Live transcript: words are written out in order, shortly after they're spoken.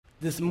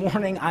This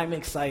morning, I'm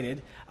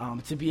excited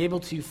to be able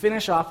to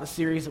finish off a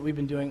series that we've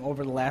been doing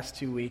over the last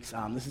 2 weeks.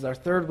 This is our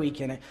third week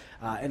in it,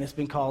 and it's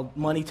been called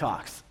Money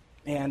Talks.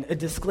 And a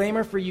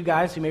disclaimer for you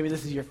guys who maybe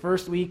this is your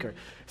first week or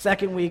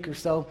second week or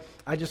so,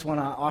 I just want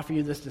to offer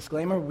you this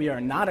disclaimer. We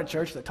are not a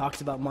church that talks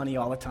about money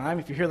all the time.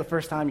 If you're here the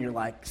first time, you're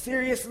like,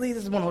 seriously?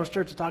 This is one of those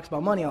churches that talks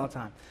about money all the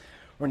time.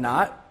 We're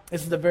not.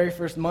 This is the very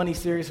first money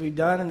series we've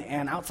done,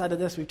 and outside of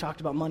this, we've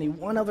talked about money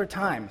one other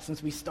time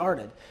since we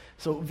started.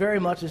 So very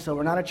much so,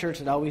 we're not a church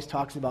that always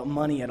talks about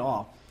money at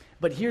all.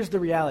 But here's the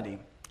reality.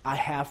 I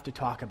have to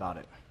talk about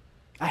it.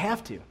 I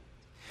have to.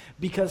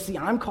 Because, see,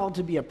 I'm called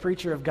to be a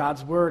preacher of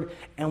God's word,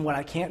 and what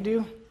I can't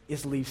do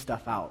is leave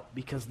stuff out,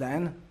 because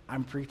then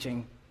I'm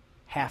preaching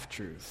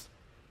half-truths.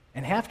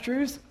 And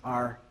half-truths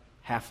are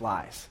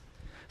half-lies.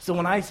 So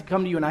when I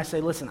come to you and I say,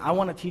 listen, I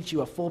want to teach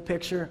you a full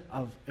picture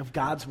of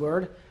God's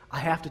word, I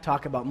have to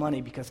talk about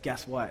money because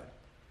guess what?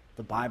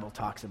 The Bible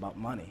talks about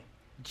money.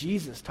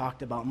 Jesus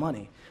talked about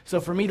money. So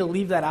for me to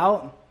leave that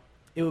out,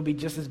 it would be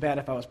just as bad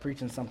if I was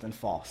preaching something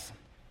false.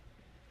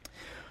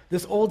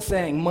 This old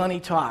saying, money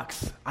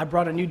talks, I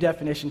brought a new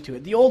definition to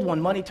it. The old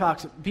one, money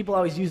talks, people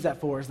always use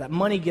that for is that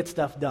money gets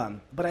stuff done.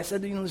 But I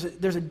said,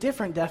 there's a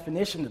different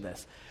definition to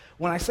this.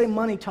 When I say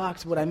money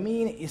talks, what I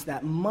mean is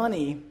that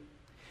money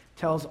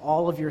tells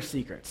all of your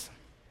secrets.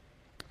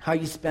 How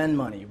you spend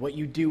money, what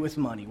you do with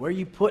money, where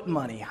you put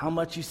money, how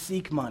much you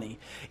seek money.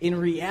 In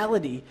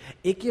reality,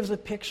 it gives a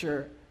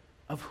picture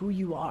of who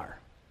you are.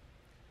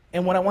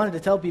 And what I wanted to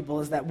tell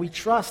people is that we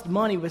trust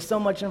money with so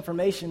much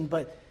information,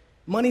 but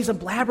money's a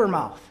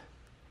blabbermouth.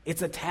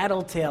 It's a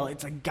tattletale.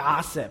 It's a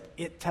gossip.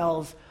 It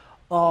tells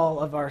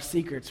all of our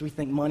secrets. We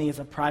think money is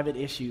a private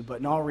issue, but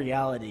in all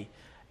reality,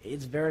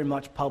 it's very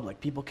much public.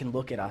 People can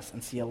look at us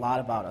and see a lot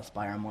about us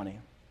by our money.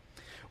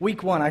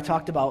 Week 1, I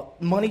talked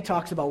about money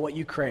talks about what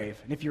you crave.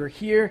 And if you were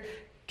here,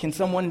 can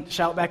someone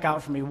shout back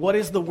out for me? What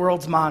is the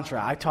world's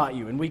mantra? I taught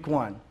you in week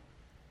 1.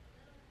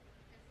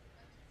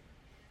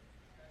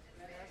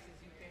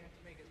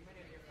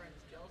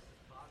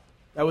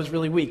 That was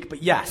really weak,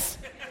 but yes.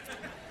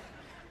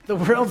 The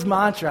world's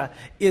mantra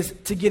is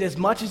to get as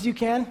much as you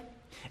can,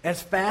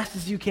 as fast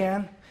as you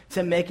can,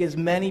 to make as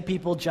many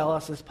people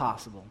jealous as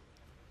possible.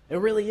 It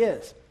really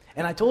is.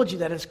 And I told you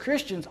that as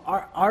Christians,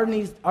 ours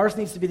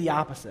needs to be the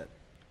opposite.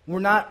 We're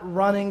not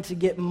running to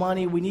get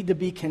money. We need to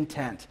be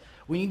content.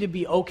 We need to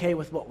be okay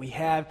with what we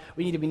have.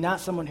 We need to be not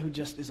someone who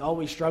just is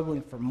always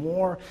struggling for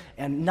more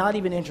and not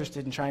even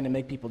interested in trying to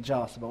make people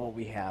jealous about what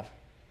we have.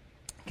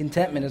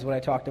 Contentment is what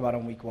I talked about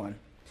on week 1.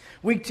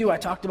 Week 2, I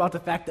talked about the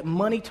fact that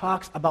money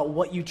talks about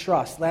what you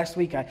trust. Last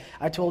week,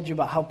 I told you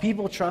about how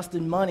people trust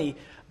in money,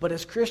 but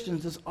as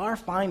Christians, does our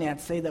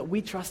finance say that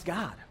we trust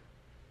God?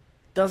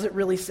 Does it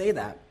really say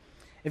that?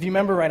 If you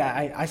remember right,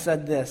 I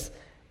said this,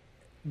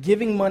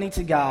 giving money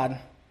to God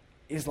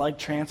is like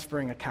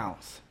transferring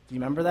accounts. Do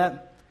you remember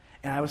that?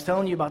 And I was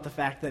telling you about the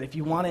fact that if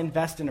you want to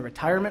invest in a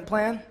retirement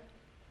plan,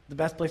 the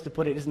best place to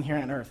put it isn't here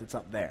on earth, it's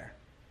up there.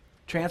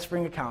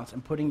 Transferring accounts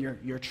and putting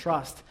your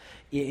trust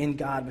in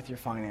God with your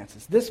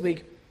finances. This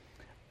week,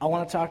 I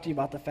want to talk to you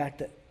about the fact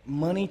that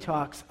money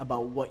talks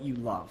about what you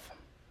love.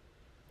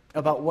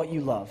 About what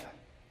you love.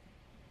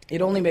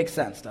 It only makes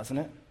sense, doesn't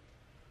it?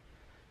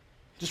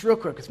 Just real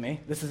quick with me.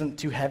 This isn't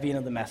too heavy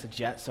into the message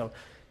yet, so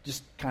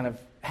just kind of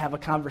have a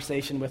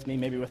conversation with me,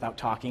 maybe without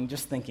talking,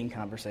 just thinking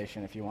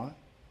conversation if you want.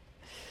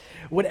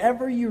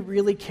 Whatever you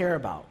really care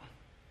about,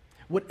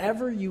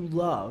 whatever you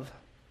love,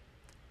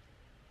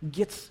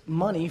 gets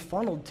money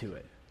funneled to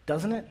it,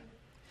 doesn't it?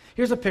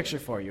 Here's a picture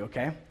for you,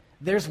 okay?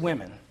 There's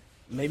women.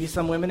 Maybe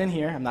some women in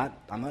here. I'm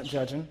not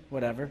judging,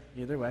 whatever,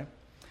 either way.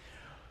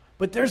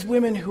 But there's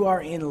women who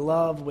are in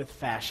love with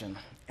fashion,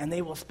 and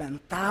they will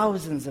spend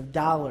thousands of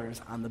dollars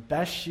on the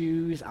best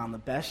shoes, on the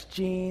best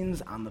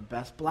jeans, on the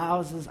best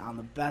blouses, on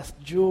the best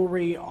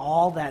jewelry,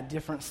 all that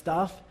different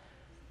stuff.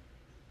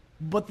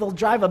 But they'll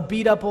drive a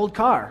beat-up old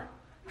car,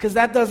 because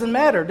that doesn't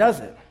matter, does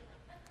it?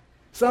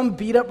 Some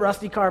beat-up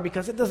rusty car,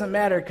 because it doesn't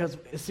matter, because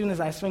as soon as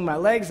I swing my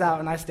legs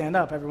out and I stand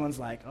up, everyone's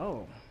like,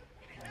 oh,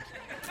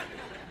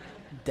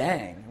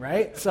 dang,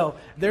 right? So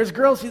there's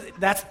girls who,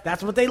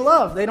 that's what they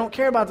love. They don't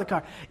care about the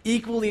car.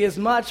 Equally as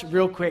much,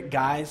 real quick,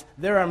 guys,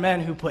 there are men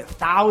who put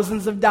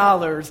thousands of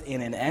dollars in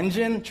an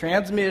engine,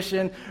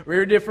 transmission,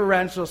 rear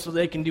differential, so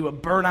they can do a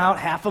burnout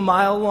half a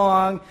mile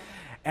long.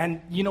 And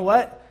you know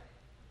what?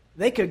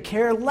 They could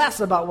care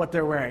less about what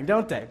they're wearing,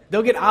 don't they?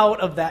 They'll get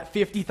out of that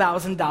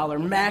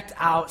 $50,000 macked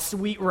out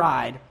sweet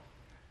ride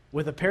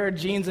with a pair of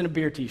jeans and a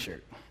beer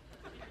t-shirt.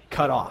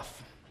 Cut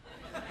off.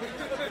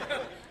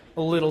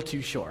 A little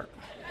too short.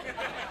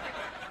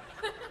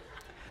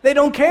 They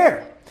don't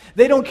care.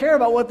 They don't care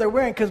about what they're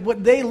wearing because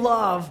what they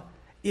love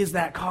is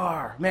that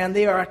car. Man,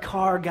 they are a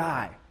car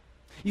guy.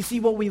 You see,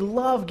 what we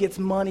love gets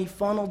money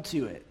funneled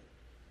to it.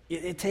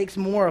 It takes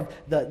more of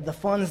the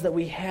funds that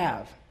we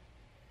have.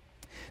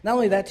 Not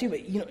only that, too,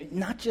 but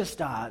not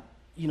just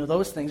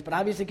those things, but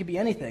obviously it could be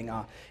anything.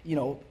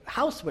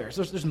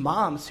 Housewares. There's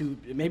moms who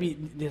maybe,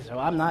 so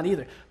I'm not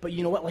either, but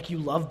you know what? Like, you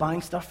love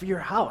buying stuff for your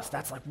house.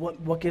 That's like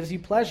what gives you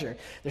pleasure.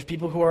 There's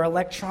people who are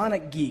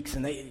electronic geeks,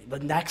 and the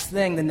next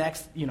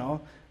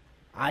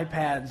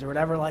iPads or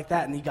whatever like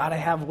that, and you got to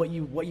have what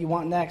you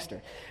want next.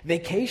 Or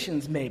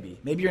vacations, maybe.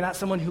 Maybe you're not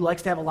someone who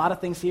likes to have a lot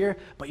of things here,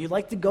 but you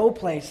like to go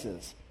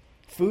places.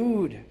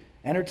 Food,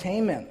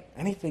 entertainment,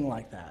 anything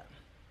like that.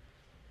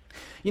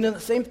 The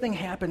same thing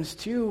happens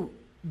too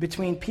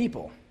between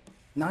people,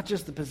 not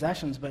just the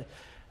possessions, but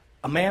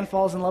a man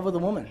falls in love with a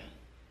woman.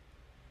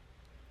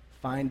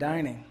 Fine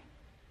dining.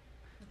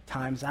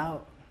 Time's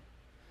out.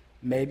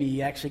 Maybe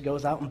he actually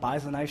goes out and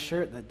buys a nice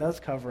shirt that does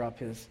cover up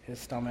his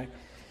stomach.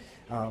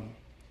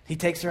 He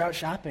takes her out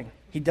shopping.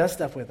 He does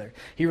stuff with her.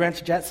 He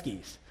rents jet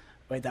skis.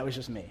 Wait, that was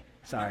just me.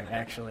 Sorry,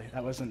 actually.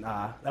 That wasn't.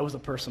 That was a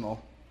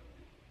personal,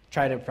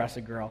 try to impress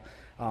a girl.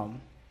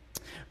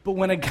 But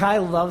when a guy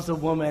loves a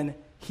woman,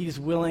 he's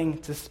willing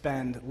to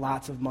spend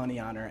lots of money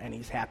on her, and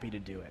he's happy to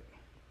do it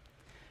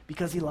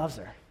because he loves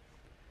her.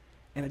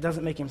 And it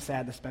doesn't make him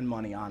sad to spend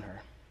money on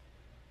her.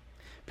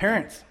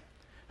 Parents,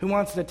 who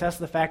wants to attest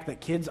the fact that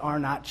kids are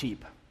not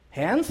cheap?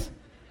 Hands?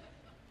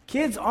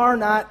 Kids are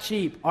not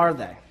cheap, are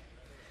they?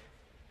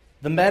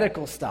 The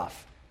medical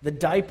stuff, the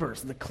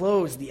diapers, the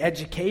clothes, the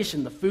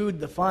education, the food,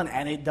 the fun,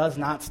 and it does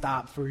not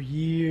stop for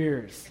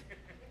years.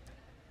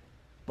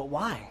 But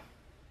why?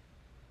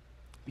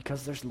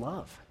 Because there's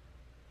love.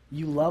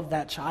 You love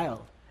that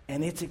child,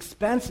 and it's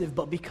expensive,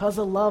 but because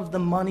of love, the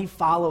money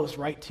follows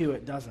right to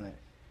it, doesn't it?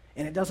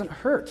 And it doesn't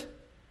hurt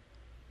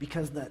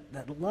because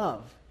that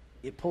love,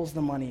 it pulls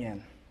the money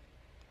in.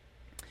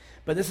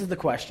 But this is the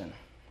question.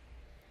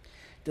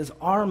 Does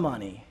our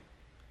money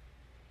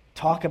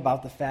talk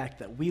about the fact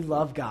that we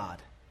love God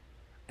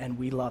and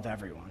we love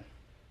everyone?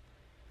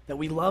 That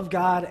we love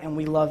God and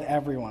we love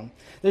everyone.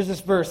 There's this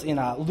verse in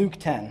Luke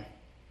 10,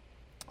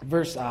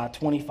 verse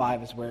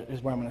 25 is where I'm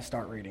going to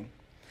start reading.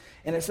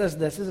 And it says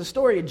this is a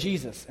story of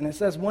Jesus. And it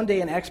says, one day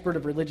an expert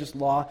of religious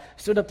law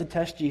stood up to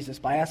test Jesus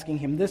by asking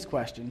him this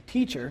question: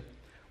 Teacher,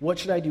 what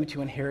should I do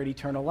to inherit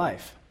eternal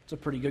life? It's a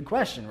pretty good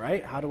question,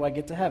 right? How do I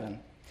get to heaven?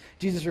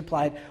 Jesus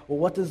replied, well,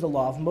 what does the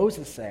law of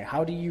Moses say?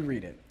 How do you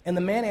read it? And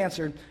the man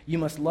answered, you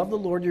must love the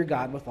Lord your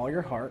God with all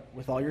your heart,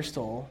 with all your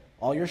soul,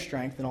 all your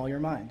strength, and all your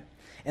mind.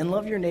 And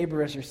love your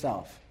neighbor as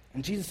yourself.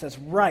 And Jesus says,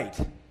 right,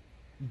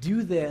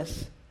 do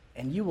this,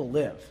 and you will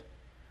live.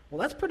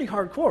 Well, that's pretty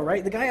hardcore,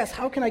 right? The guy asks,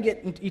 how can I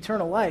get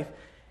eternal life?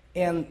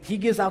 And he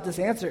gives out this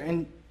answer,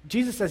 and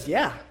Jesus says,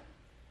 yeah,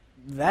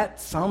 that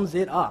sums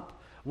it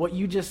up, what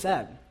you just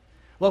said.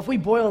 Well, if we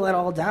boil that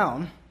all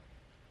down,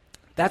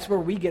 that's where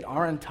we get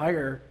our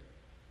entire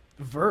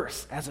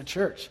verse as a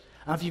church.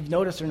 I don't know if you've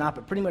noticed or not,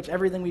 but pretty much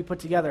everything we put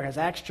together has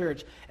Acts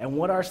Church, and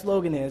what our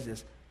slogan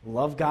is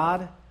love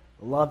God,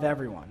 love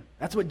everyone.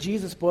 That's what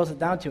Jesus boils it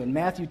down to. In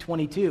Matthew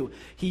 22,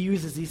 he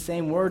uses these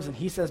same words, and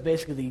he says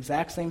basically the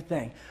exact same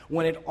thing.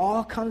 When it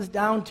all comes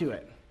down to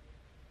it,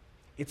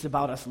 it's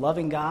about us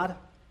loving God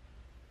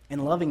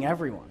and loving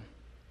everyone.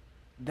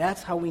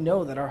 That's how we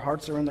know that our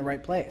hearts are in the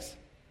right place.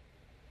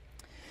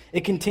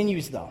 It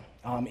continues, though,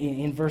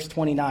 in verse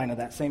 29 of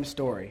that same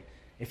story,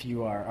 if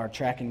you are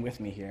tracking with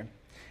me here.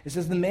 It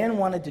says, the man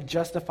wanted to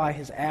justify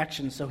his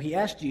actions, so he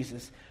asked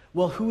Jesus,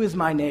 well, who is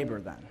my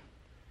neighbor then?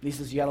 And he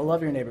says, you got to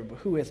love your neighbor, but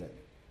who is it?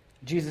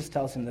 Jesus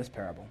tells him this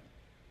parable.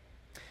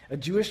 A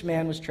Jewish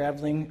man was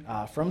traveling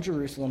from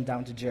Jerusalem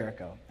down to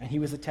Jericho, and he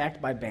was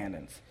attacked by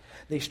bandits.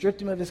 They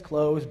stripped him of his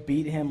clothes,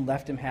 beat him,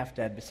 left him half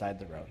dead beside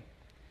the road.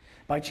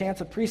 By chance,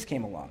 a priest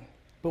came along,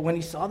 but when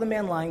he saw the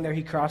man lying there,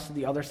 he crossed to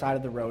the other side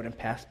of the road and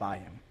passed by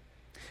him.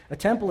 A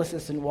temple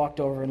assistant walked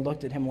over and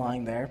looked at him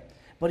lying there,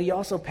 but he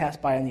also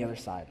passed by on the other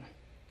side.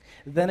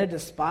 Then a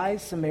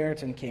despised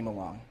Samaritan came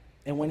along,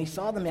 and when he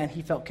saw the man,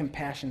 he felt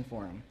compassion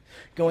for him.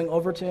 Going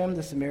over to him,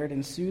 the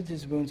Samaritan soothed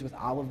his wounds with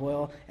olive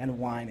oil and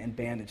wine and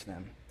bandaged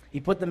them. He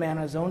put the man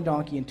on his own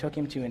donkey and took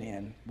him to an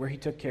inn, where he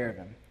took care of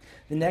him.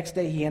 The next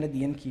day he handed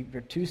the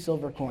innkeeper 2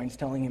 silver coins,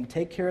 telling him,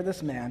 take care of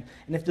this man,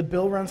 and if the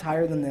bill runs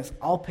higher than this,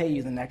 I'll pay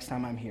you the next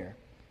time I'm here.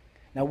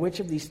 Now which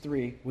of these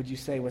 3 would you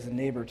say was a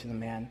neighbor to the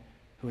man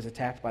who was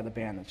attacked by the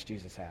bandits?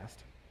 Jesus asked.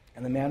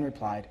 And the man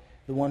replied,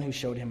 the one who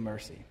showed him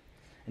mercy.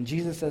 And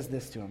Jesus says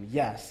this to him,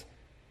 yes,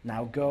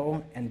 now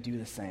go and do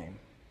the same.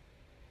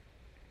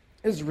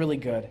 This is really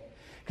good,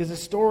 because the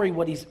story,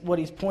 what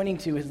he's pointing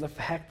to is the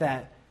fact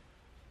that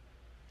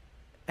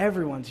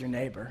everyone's your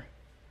neighbor.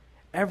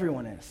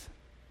 Everyone is.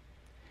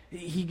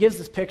 He gives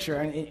this picture,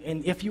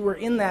 and if you were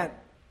in that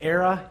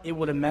era, it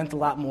would have meant a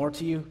lot more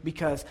to you,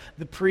 because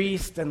the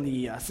priest and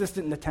the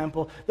assistant in the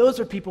temple, those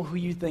are people who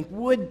you think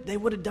would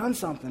have done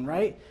something,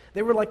 right?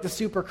 They were like the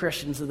super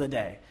Christians of the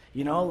day.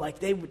 You know,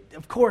 like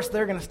of course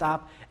they're going to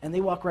stop, and they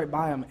walk right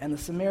by them. And the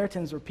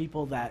Samaritans were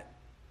people that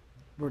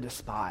were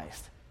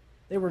despised.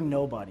 They were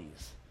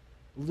nobodies,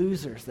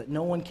 losers that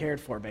no one cared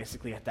for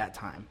basically at that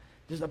time.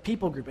 There's a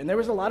people group, and there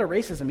was a lot of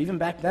racism even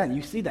back then.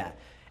 You see that.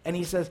 And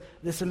he says,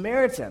 the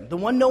Samaritan, the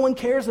one no one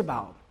cares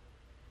about,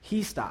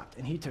 he stopped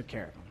and he took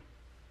care of him.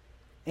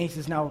 And he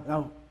says,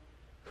 now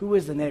Who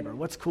is the neighbor?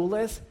 What's cool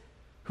is,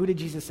 who did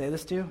Jesus say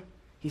this to?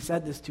 He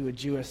said this to a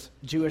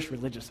Jewish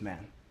religious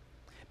man.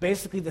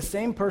 Basically, the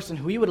same person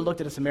who he would have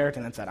looked at a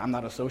Samaritan and said, I'm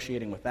not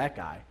associating with that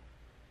guy.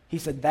 He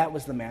said that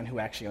was the man who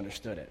actually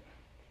understood it.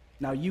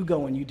 Now you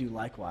go and you do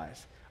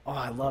likewise. Oh,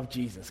 I love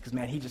Jesus because,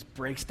 man, he just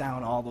breaks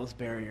down all those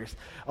barriers.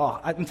 Oh,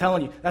 I'm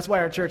telling you, that's why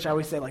our church, I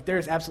always say, like, there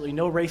is absolutely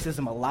no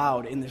racism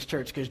allowed in this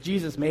church because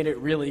Jesus made it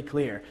really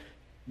clear.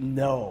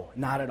 No,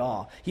 not at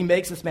all. He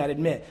makes this man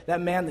admit,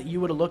 that man that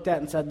you would have looked at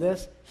and said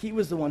this, he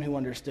was the one who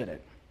understood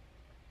it.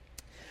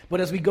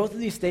 But as we go through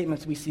these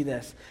statements, we see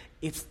this.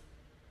 It's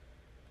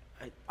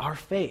our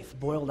faith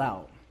boiled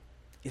out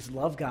is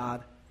love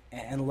God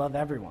and love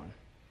everyone.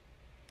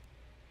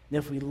 And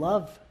if we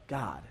love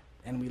God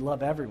and we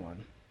love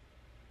everyone,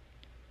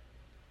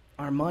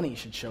 our money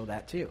should show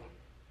that too.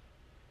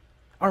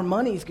 Our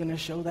money is going to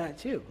show that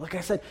too. Like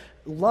I said,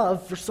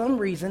 love, for some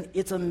reason,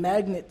 it's a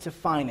magnet to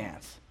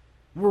finance.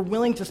 We're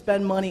willing to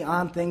spend money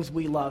on things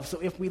we love. So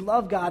if we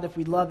love God, if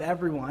we love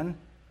everyone,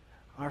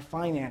 our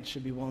finance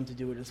should be willing to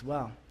do it as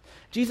well.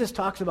 Jesus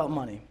talks about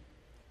money.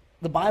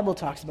 The Bible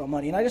talks about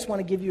money. And I just want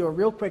to give you a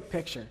real quick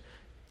picture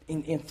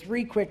in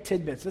 3 quick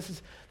tidbits.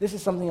 This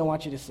is something I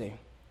want you to see.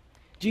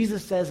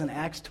 Jesus says in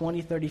Acts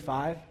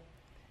 20:35,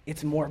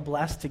 it's more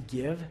blessed to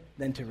give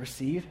than to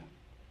receive.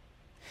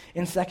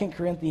 In 2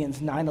 Corinthians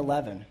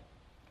 9:11,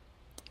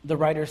 the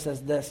writer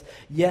says this,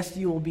 yes,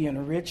 you will be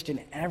enriched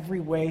in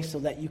every way so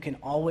that you can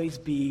always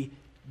be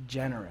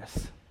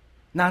generous.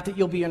 Not that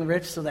you'll be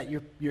enriched so that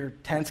your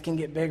tents can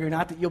get bigger,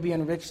 not that you'll be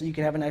enriched so you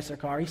can have a nicer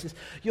car. He says,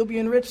 you'll be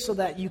enriched so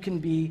that you can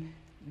be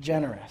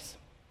generous.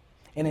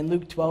 And in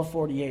Luke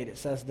 12:48, it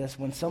says this,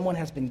 when someone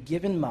has been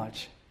given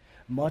much,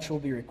 much will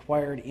be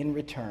required in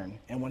return.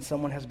 And when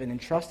someone has been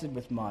entrusted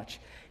with much,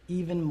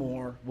 even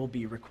more will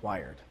be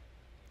required.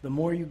 The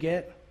more you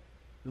get,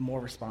 the more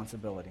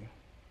responsibility.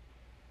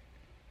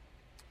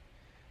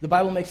 The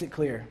Bible makes it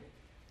clear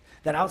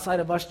that outside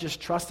of us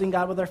just trusting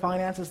God with our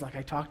finances, like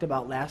I talked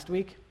about last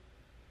week,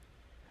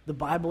 the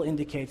Bible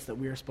indicates that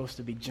we are supposed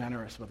to be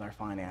generous with our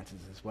finances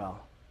as well.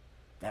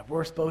 That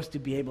we're supposed to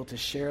be able to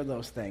share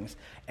those things,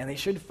 and they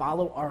should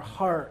follow our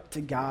heart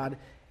to God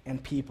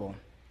and people.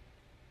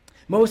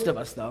 Most of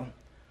us, though,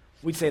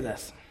 we'd say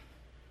this.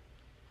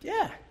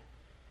 Yeah,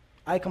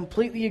 I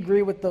completely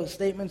agree with those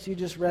statements you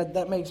just read.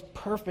 That makes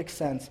perfect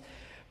sense.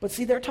 But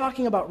see, they're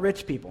talking about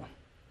rich people.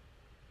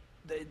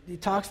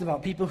 It talks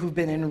about people who've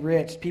been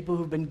enriched, people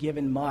who've been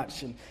given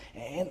much.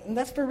 And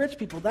that's for rich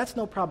people. That's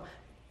no problem.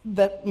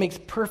 That makes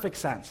perfect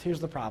sense. Here's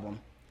the problem.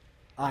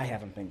 I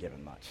haven't been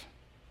given much.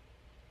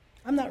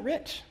 I'm not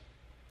rich.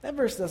 That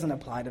verse doesn't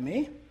apply to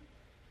me.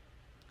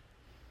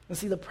 And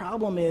see, the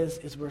problem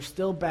is we're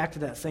still back to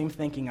that same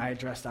thinking I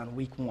addressed on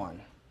week 1.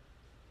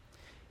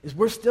 Is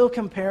we're still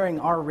comparing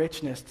our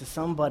richness to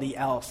somebody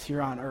else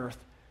here on earth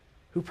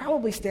who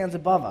probably stands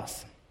above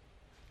us.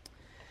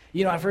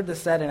 You know, I've heard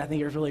this said, and I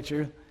think it's really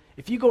true.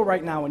 If you go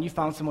right now and you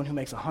found someone who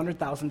makes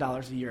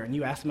 $100,000 a year and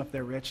you ask them if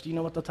they're rich, do you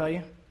know what they'll tell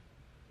you?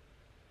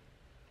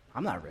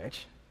 I'm not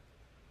rich.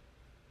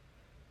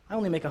 I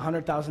only make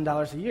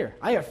 $100,000 a year.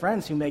 I have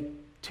friends who make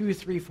 2,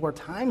 3, 4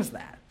 times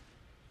that.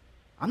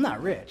 I'm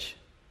not rich.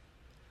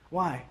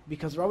 Why?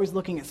 Because they're always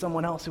looking at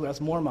someone else who has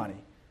more money,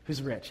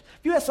 who's rich.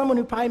 If you have someone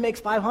who probably makes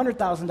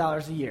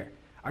 $500,000 a year,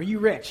 are you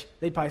rich?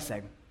 They'd probably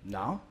say,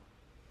 no.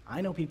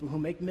 I know people who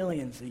make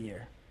millions a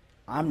year.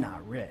 I'm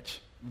not rich.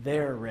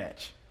 They're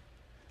rich.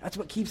 That's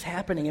what keeps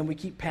happening, and we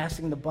keep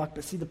passing the buck.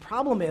 But see, the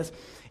problem is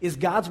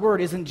God's word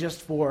isn't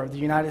just for the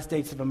United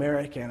States of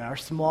America and our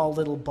small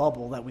little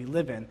bubble that we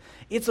live in.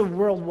 It's a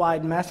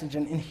worldwide message,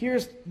 and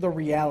here's the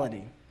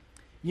reality.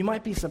 You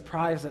might be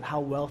surprised at how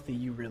wealthy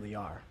you really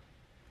are.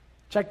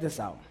 Check this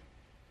out.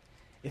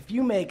 If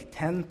you make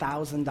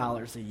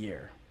 $10,000 a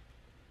year,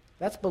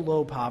 that's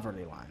below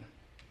poverty line.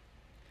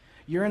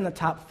 You're in the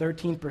top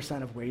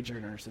 13% of wage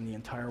earners in the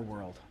entire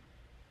world.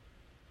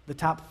 The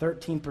top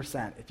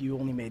 13% if you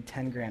only made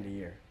 $10,000 a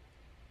year.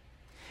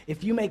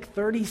 If you make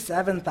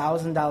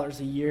 $37,000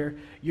 a year,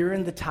 you're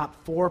in the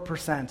top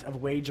 4%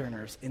 of wage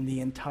earners in the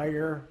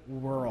entire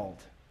world.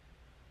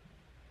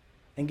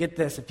 And get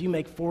this, if you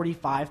make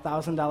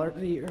 $45,000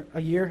 a year,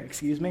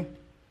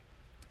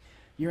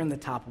 you're in the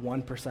top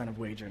 1% of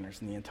wage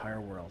earners in the entire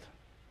world.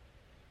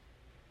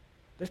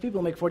 There's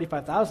people who make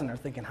 $45,000 are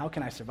thinking, how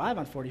can I survive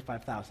on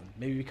 $45,000?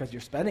 Maybe because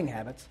your spending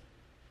habits.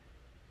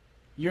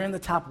 You're in the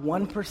top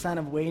 1%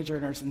 of wage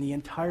earners in the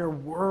entire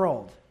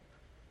world.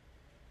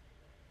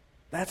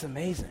 That's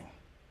amazing.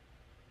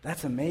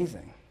 That's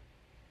amazing.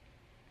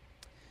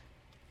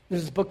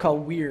 There's this book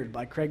called Weird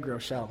by Craig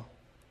Groeschel.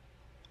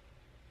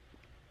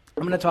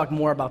 I'm going to talk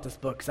more about this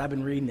book because I've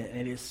been reading it,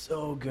 and it is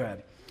so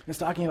good. It's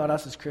talking about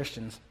us as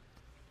Christians.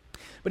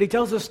 But he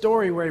tells a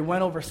story where he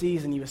went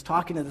overseas, and he was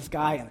talking to this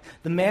guy, and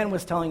the man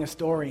was telling a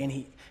story, and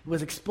he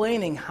was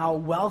explaining how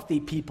wealthy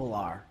people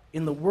are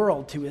in the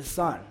world to his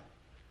son.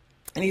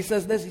 And he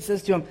says this, he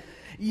says to him,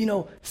 you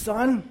know,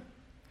 son,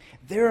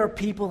 there are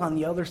people on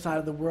the other side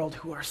of the world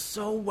who are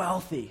so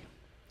wealthy,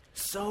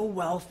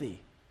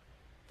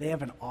 they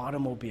have an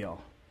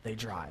automobile they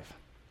drive.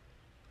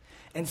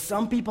 And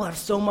some people have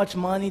so much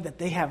money that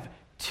they have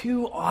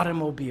 2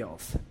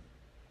 automobiles.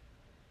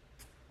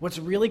 What's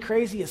really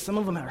crazy is some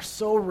of them are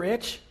so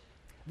rich,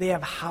 they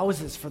have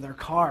houses for their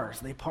cars.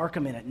 They park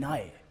them in at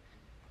night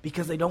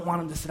because they don't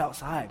want them to sit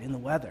outside in the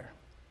weather.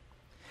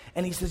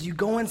 And he says you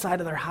go inside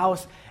of their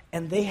house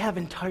and they have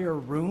entire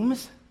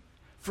rooms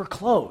for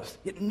clothes.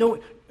 No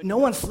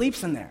one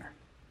sleeps in there.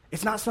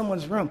 It's not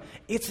someone's room.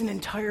 It's an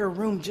entire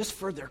room just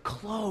for their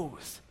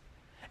clothes.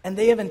 And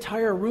they have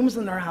entire rooms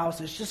in their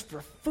houses just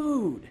for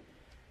food.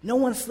 No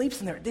one sleeps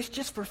in there. It's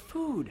just for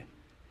food.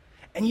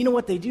 And you know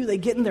what they do? They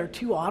get in their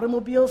 2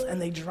 automobiles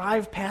and they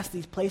drive past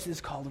these places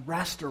called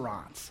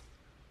restaurants.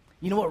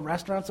 You know what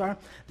restaurants are?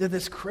 They're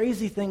this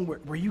crazy thing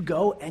where you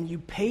go and you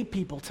pay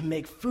people to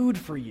make food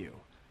for you.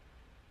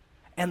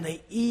 And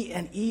they eat,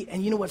 and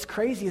you know what's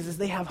crazy is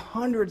they have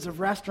hundreds of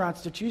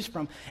restaurants to choose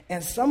from,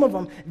 and some of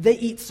them, they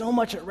eat so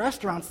much at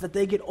restaurants that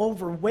they get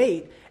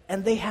overweight,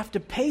 and they have to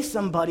pay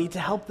somebody to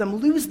help them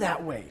lose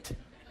that weight.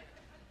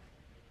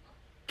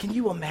 Can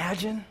you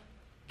imagine?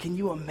 Can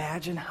you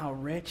imagine how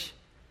rich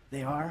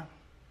they are?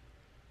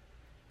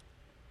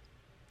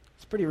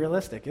 It's pretty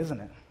realistic, isn't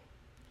it?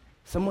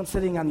 Someone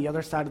sitting on the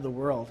other side of the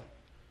world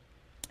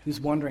who's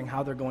wondering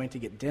how they're going to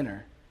get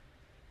dinner,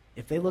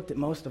 if they looked at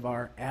most of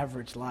our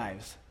average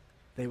lives,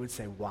 they would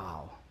say,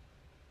 wow,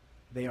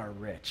 they are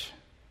rich.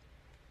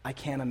 I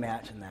can't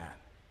imagine that.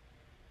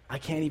 I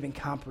can't even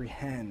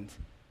comprehend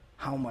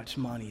how much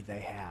money they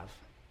have.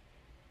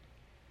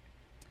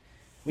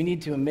 We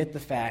need to admit the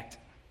fact,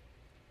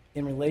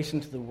 in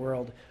relation to the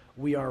world,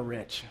 we are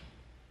rich.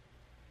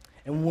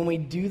 And when we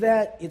do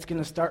that, it's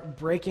going to start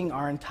breaking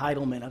our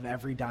entitlement of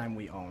every dime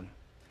we own.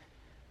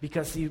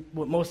 Because, see,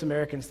 what most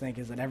Americans think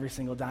is that every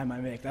single dime I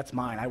make, that's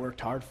mine. I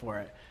worked hard for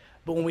it.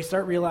 But when we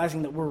start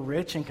realizing that we're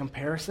rich in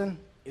comparison,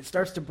 it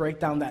starts to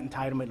break down that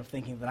entitlement of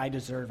thinking that I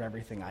deserve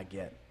everything I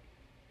get.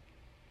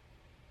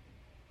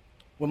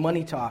 When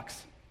money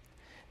talks,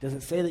 does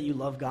it say that you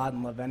love God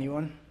and love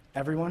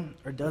everyone,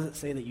 or does it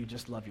say that you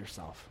just love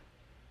yourself?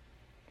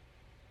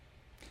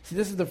 See,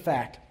 this is the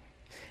fact.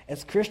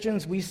 As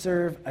Christians, we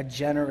serve a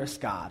generous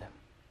God.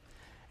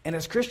 And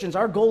as Christians,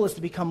 our goal is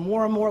to become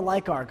more and more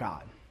like our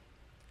God.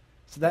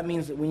 So that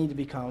means that we need to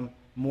become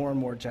more and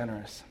more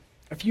generous.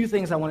 A few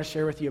things I want to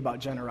share with you about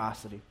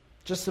generosity.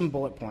 Just some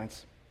bullet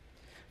points.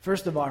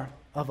 First of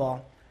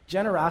all,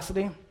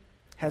 generosity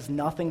has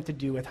nothing to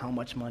do with how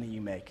much money you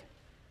make.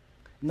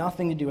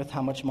 Nothing to do with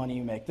how much money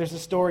you make. There's a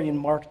story in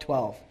Mark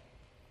 12.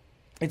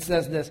 It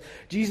says this: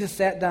 Jesus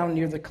sat down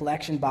near the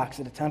collection box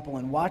at a temple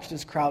and watched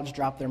as crowds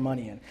dropped their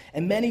money in.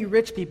 And many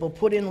rich people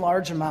put in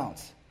large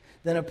amounts.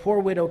 Then a poor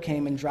widow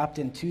came and dropped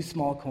in 2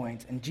 small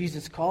coins. And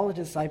Jesus called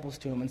his disciples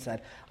to him and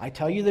said, I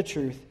tell you the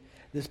truth,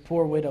 this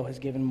poor widow has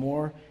given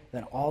more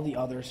than all the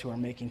others who are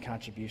making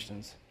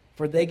contributions.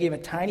 For they gave a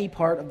tiny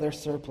part of their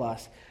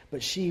surplus,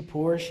 but she,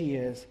 poor as she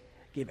is,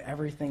 gave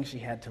everything she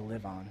had to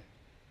live on.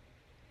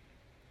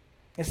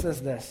 It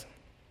says this: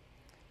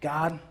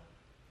 God,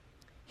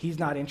 he's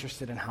not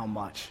interested in how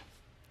much.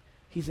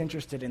 He's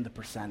interested in the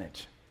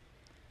percentage.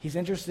 He's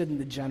interested in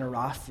the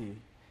generosity.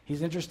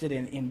 He's interested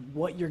in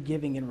what you're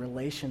giving in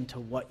relation to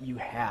what you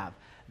have.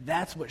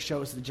 That's what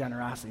shows the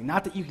generosity.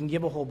 Not that you can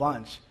give a whole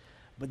bunch,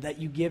 but that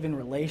you give in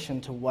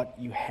relation to what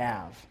you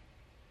have.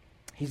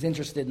 He's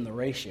interested in the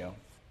ratio.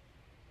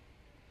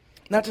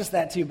 Not just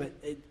that too, but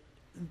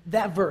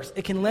that verse,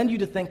 it can lend you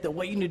to think that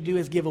what you need to do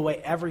is give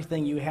away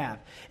everything you have.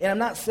 And I'm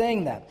not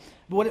saying that.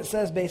 But what it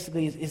says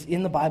basically is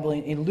in the Bible,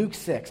 in Luke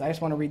 6. I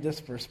just want to read this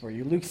verse for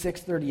you. Luke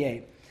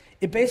 6:38.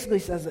 It basically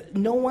says that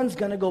no one's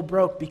going to go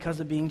broke because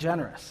of being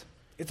generous.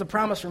 It's a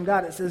promise from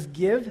God. It says,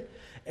 give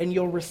and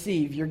you'll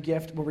receive. Your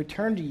gift will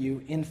return to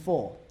you in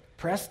full.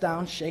 Pressed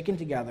down, shaken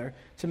together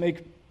to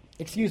make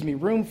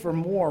room for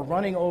more,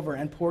 running over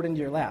and poured into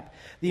your lap.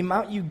 The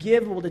amount you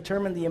give will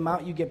determine the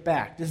amount you get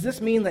back. Does this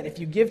mean that if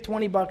you give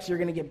 $20, you're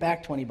going to get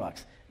back $20?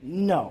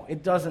 No,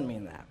 it doesn't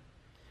mean that.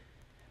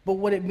 But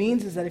what it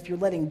means is that if you're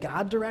letting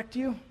God direct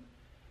you,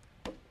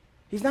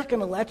 he's not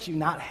going to let you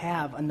not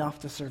have enough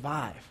to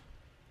survive.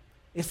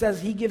 It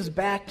says he gives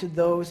back to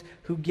those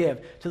who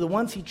give. To the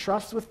ones he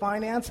trusts with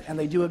finance and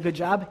they do a good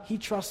job, he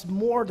trusts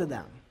more to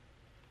them.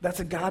 That's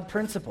a God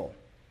principle.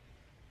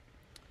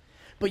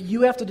 But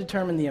you have to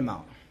determine the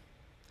amount.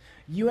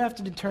 You have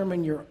to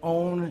determine your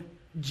own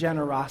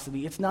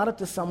generosity. It's not up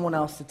to someone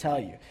else to tell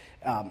you.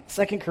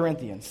 2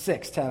 Corinthians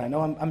 6:10. I know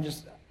I'm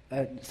just,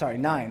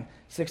 9,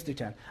 6 through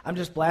 10. I'm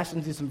just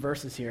blasting through some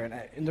verses here.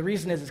 And the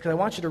reason is because I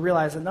want you to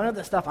realize that none of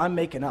the stuff I'm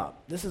making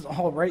up. This is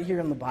all right here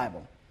in the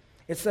Bible.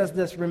 It says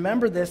this: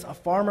 remember this, a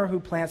farmer who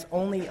plants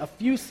only a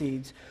few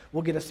seeds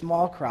will get a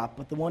small crop,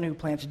 but the one who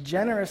plants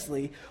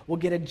generously will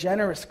get a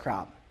generous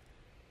crop.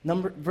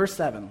 Verse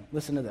 7,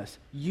 listen to this.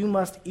 You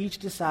must each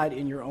decide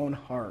in your own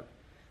heart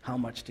how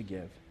much to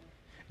give.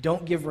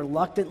 Don't give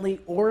reluctantly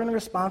or in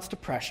response to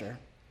pressure,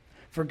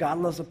 for God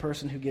loves a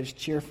person who gives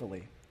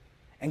cheerfully.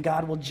 And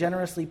God will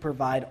generously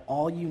provide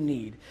all you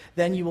need.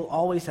 Then you will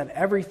always have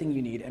everything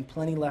you need and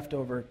plenty left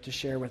over to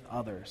share with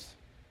others.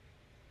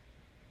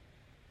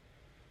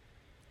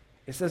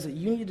 It says that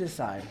you need to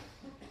decide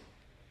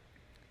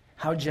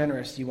how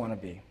generous you want to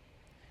be,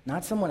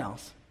 not someone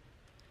else.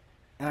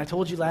 And I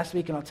told you last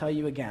week, and I'll tell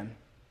you again,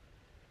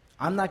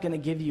 I'm not going to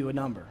give you a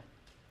number.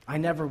 I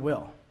never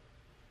will.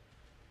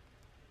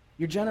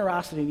 Your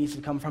generosity needs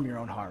to come from your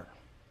own heart.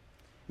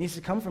 It needs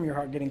to come from your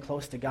heart getting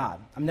close to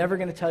God. I'm never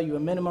going to tell you a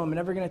minimum. I'm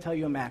never going to tell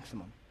you a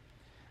maximum.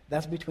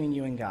 That's between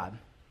you and God.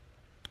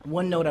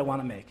 One note I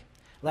want to make.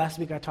 Last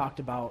week I talked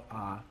about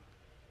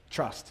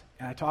trust,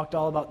 and I talked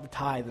all about the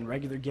tithe and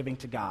regular giving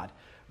to God.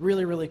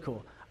 Really, really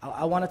cool.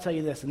 I want to tell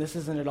you this, and this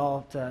isn't at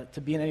all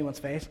to be in anyone's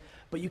face,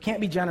 but you can't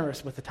be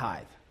generous with the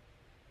tithe.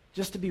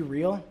 Just to be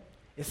real,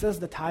 it says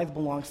the tithe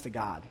belongs to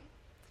God.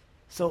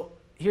 So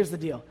here's the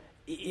deal.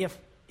 If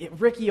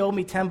Ricky owed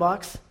me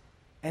 $10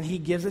 and he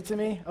gives it to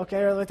me,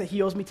 okay, or like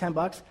he owes me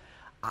 $10,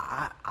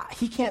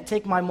 he can't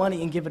take my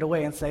money and give it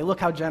away and say, look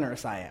how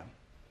generous I am.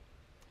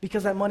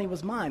 Because that money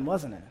was mine,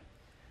 wasn't it?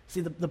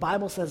 See, the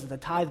Bible says that the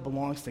tithe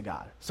belongs to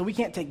God. So we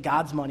can't take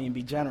God's money and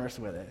be generous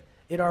with it.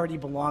 It already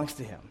belongs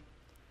to him.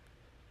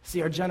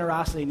 See, our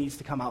generosity needs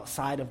to come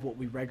outside of what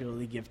we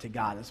regularly give to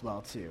God as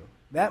well, too.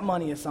 That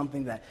money is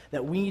something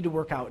that we need to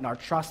work out in our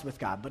trust with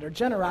God, but our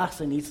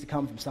generosity needs to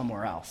come from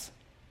somewhere else.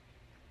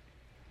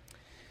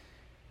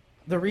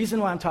 The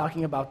reason why I'm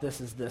talking about this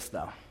is this,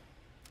 though.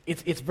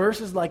 It's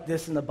verses like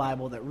this in the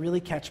Bible that really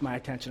catch my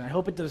attention. I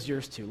hope it does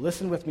yours, too.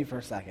 Listen with me for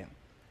a second.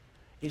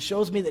 It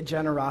shows me that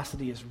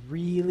generosity is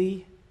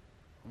really,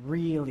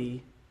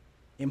 really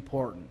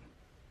important,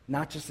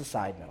 not just a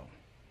side note.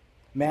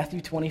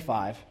 Matthew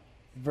 25,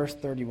 verse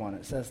 31,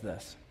 it says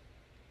this.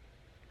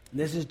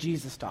 This is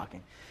Jesus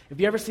talking. If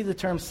you ever see the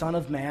term Son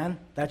of Man,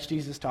 that's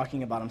Jesus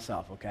talking about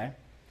himself, okay?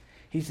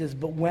 He says,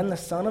 but when the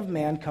Son of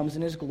Man comes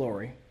in his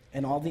glory,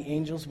 and all the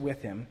angels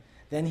with him,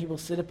 then he will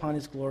sit upon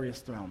his glorious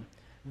throne.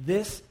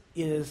 This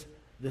is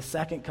the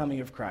second coming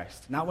of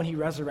Christ. Not when he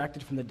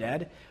resurrected from the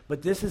dead,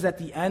 but this is at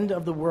the end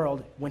of the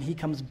world when he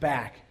comes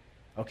back,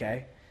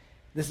 okay?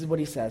 This is what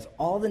he says.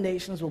 All the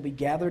nations will be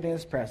gathered in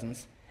his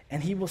presence,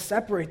 and he will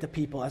separate the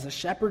people as a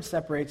shepherd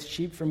separates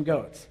sheep from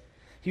goats.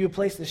 He will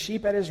place the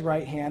sheep at his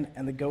right hand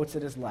and the goats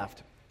at his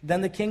left.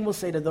 Then the king will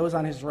say to those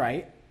on his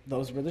right,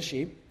 those were the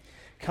sheep,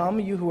 come,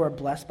 you who are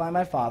blessed by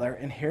my Father,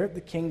 inherit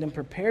the kingdom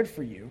prepared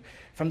for you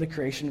from the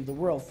creation of the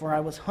world. For I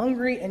was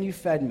hungry, and you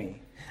fed me.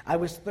 I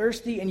was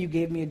thirsty, and you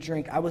gave me a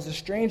drink. I was a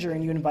stranger,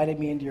 and you invited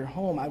me into your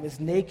home. I was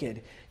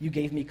naked, you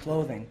gave me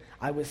clothing.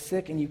 I was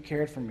sick, and you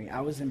cared for me.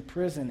 I was in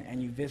prison,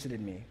 and you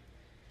visited me.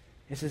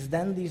 It says,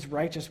 then these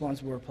righteous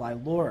ones will reply,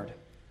 Lord,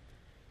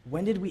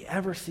 when did we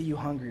ever see you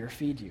hungry or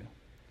feed you?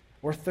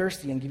 Or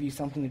thirsty and give you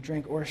something to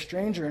drink? Or a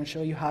stranger and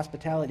show you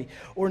hospitality?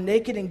 Or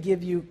naked and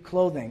give you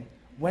clothing?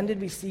 When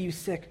did we see you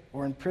sick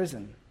or in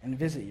prison and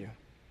visit you?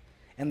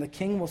 And the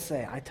king will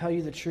say, I tell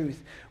you the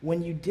truth,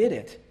 when you did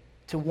it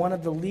to one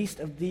of the least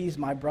of these,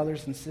 my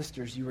brothers and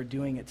sisters, you were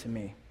doing it to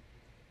me.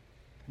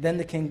 Then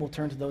the king will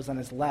turn to those on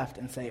his left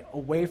and say,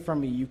 away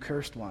from me, you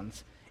cursed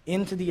ones,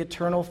 into the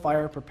eternal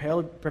fire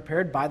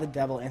prepared by the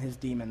devil and his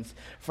demons.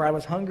 For I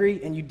was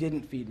hungry, and you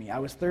didn't feed me. I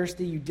was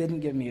thirsty, you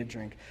didn't give me a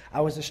drink. I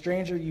was a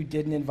stranger, you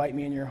didn't invite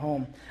me in your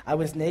home. I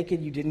was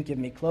naked, you didn't give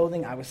me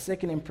clothing. I was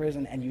sick and in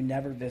prison, and you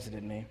never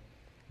visited me.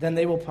 Then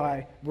they will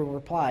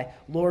reply,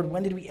 Lord,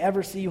 when did we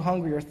ever see you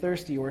hungry or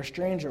thirsty or a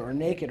stranger or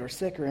naked or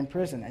sick or in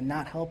prison and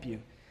not help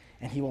you?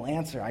 And he will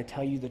answer, I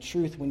tell you the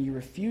truth, when you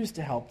refuse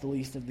to help the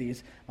least of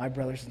these, my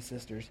brothers and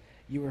sisters,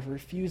 you are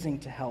refusing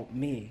to help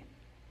me.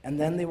 And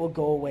then they will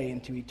go away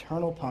into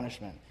eternal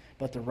punishment,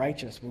 but the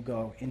righteous will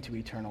go into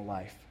eternal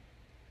life.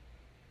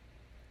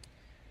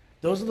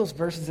 Those are those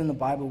verses in the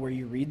Bible where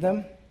you read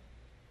them,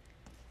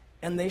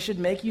 and they should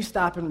make you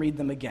stop and read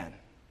them again.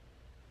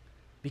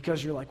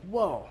 Because you're like,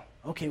 whoa,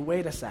 okay,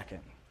 wait a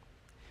second.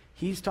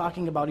 He's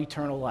talking about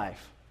eternal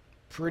life.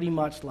 Pretty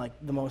much like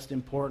the most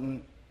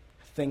important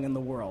thing in the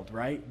world,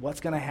 right? What's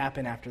going to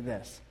happen after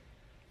this?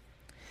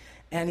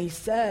 And he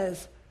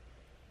says,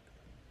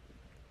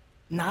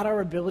 not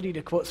our ability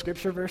to quote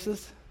scripture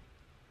verses,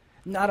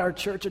 not our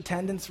church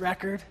attendance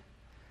record.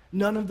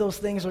 None of those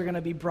things are going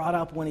to be brought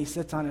up when he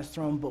sits on his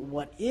throne, but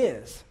what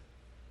is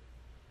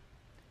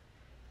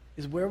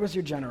where was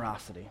your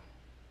generosity?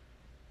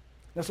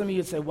 Now some of you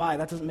would say, why?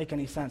 That doesn't make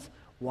any sense.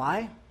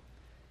 Why?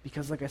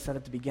 Because like I said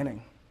at the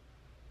beginning,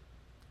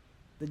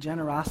 the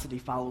generosity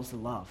follows the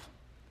love.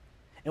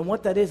 And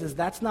what that is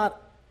that's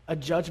not a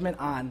judgment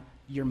on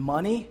your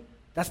money.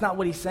 That's not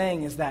what he's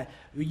saying, is that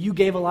you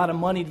gave a lot of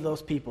money to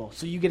those people,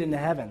 so you get into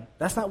heaven.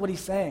 That's not what he's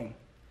saying.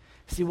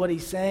 See, what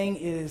he's saying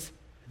is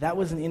that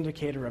was an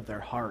indicator of their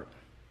heart.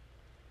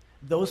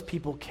 Those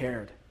people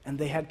cared, and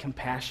they had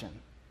compassion.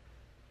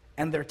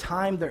 And their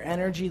time, their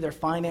energy, their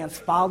finance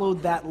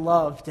followed that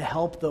love to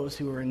help those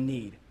who were in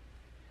need.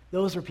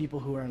 Those are people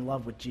who are in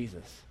love with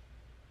Jesus,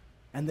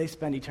 and they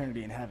spend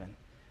eternity in heaven.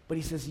 But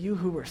he says, you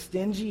who were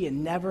stingy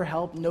and never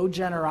helped, no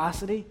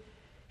generosity,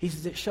 he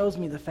says, it shows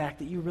me the fact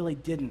that you really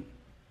didn't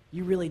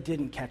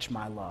catch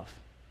my love.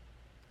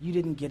 You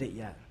didn't get it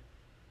yet.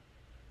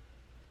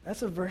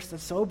 That's a verse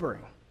that's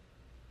sobering.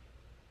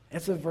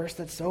 It's a verse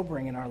that's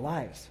sobering in our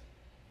lives.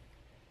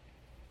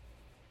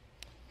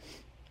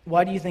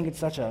 Why do you think it's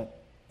such an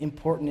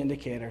important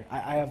indicator,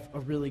 I have a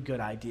really good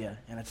idea,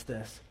 and it's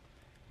this.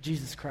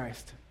 Jesus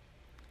Christ.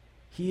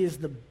 He is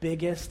the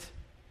biggest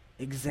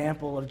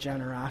example of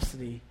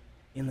generosity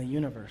in the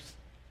universe.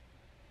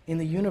 In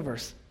the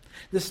universe.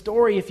 The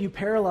story, if you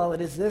parallel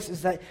it, is this,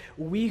 is that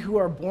we who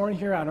are born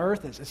here on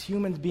earth as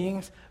human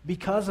beings,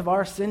 because of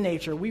our sin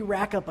nature, we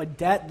rack up a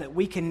debt that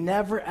we can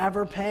never,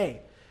 ever pay.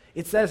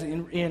 It says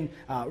in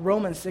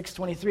Romans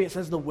 6:23, it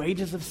says the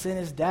wages of sin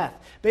is death.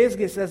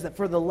 Basically, it says that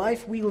for the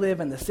life we live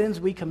and the sins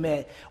we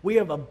commit, we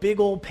have a big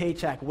old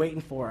paycheck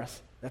waiting for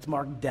us that's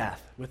marked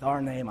death with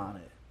our name on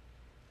it.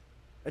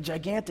 A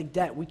gigantic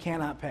debt we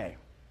cannot pay.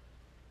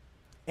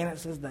 And it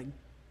says that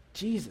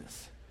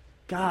Jesus,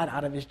 God,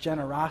 out of his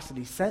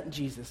generosity, sent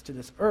Jesus to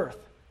this earth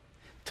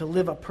to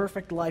live a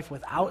perfect life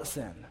without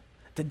sin,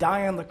 to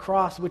die on the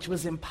cross, which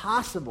was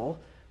impossible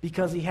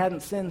because he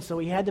hadn't sinned, so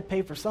he had to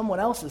pay for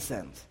someone else's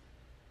sins.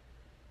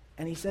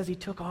 And he says he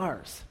took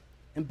ours.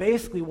 And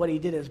basically what he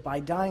did is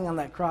by dying on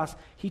that cross,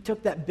 he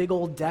took that big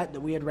old debt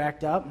that we had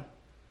racked up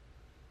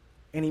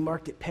and he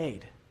marked it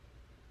paid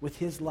with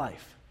his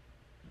life.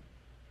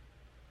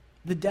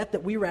 The debt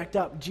that we racked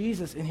up,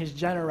 Jesus in his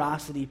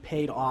generosity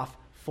paid off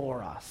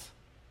for us.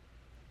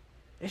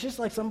 It's just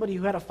like somebody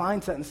who had a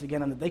fine sentence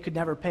again and that they could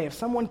never pay. If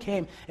someone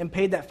came and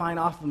paid that fine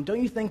off of them,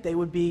 don't you think they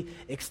would be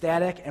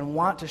ecstatic and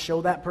want to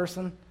show that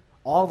person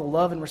all the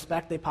love and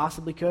respect they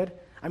possibly could?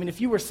 I mean,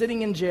 if you were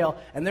sitting in jail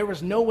and there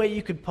was no way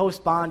you could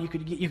post bond, you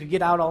could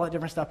get out, all that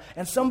different stuff,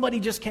 and somebody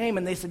just came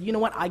and they said, you know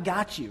what, I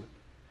got you.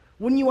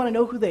 Wouldn't you want to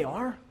know who they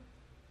are?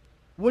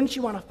 Wouldn't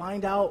you want to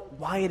find out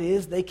why it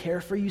is they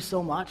care for you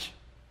so much?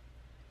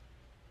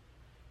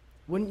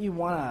 Wouldn't you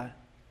want to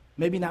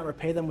maybe not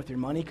repay them with your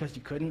money because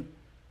you couldn't,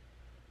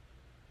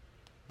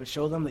 but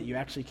show them that you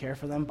actually care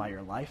for them by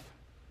your life?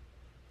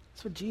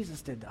 That's what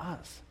Jesus did to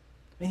us.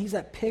 I mean, he's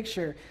that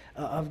picture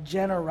of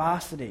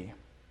generosity.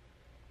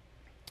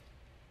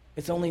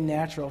 It's only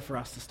natural for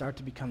us to start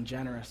to become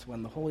generous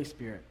when the Holy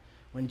Spirit,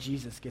 when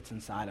Jesus gets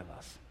inside of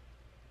us.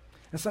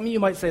 And some of you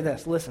might say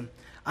this, listen,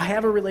 I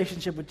have a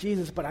relationship with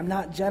Jesus, but I'm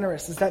not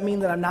generous. Does that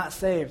mean that I'm not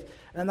saved?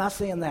 And I'm not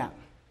saying that.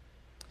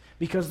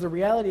 Because the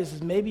reality is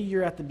maybe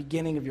you're at the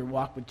beginning of your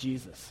walk with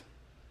Jesus.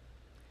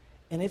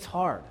 And it's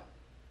hard.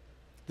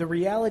 The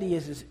reality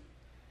is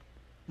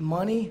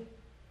money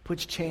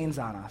puts chains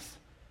on us.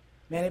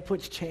 Man, it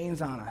puts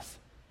chains on us.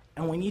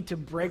 And we need to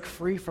break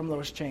free from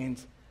those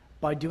chains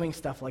by doing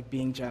stuff like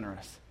being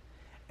generous.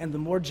 And the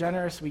more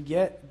generous we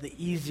get, the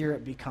easier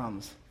it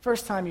becomes.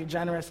 First time you're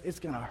generous, it's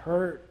going to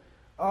hurt.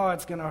 Oh,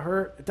 it's going to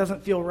hurt. It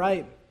doesn't feel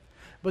right.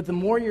 But the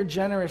more you're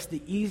generous,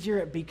 the easier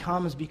it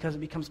becomes because it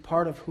becomes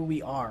part of who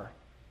we are.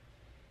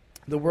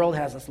 The world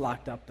has us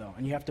locked up, though,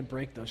 and you have to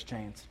break those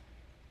chains.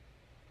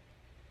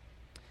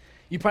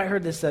 You probably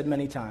heard this said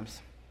many times.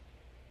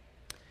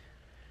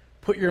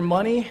 Put your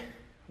money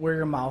where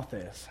your mouth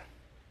is.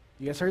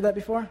 You guys heard that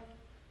before?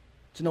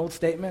 It's an old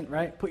statement,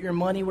 right? Put your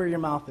money where your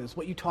mouth is.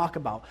 What you talk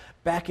about,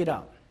 back it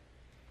up.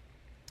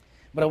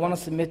 But I want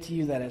to submit to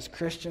you that as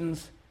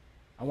Christians,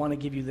 I want to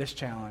give you this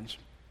challenge.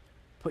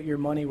 Put your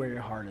money where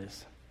your heart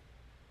is.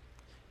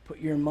 Put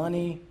your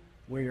money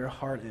where your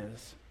heart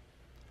is.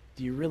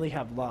 Do you really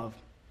have love?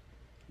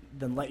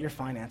 Then let your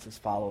finances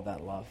follow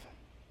that love.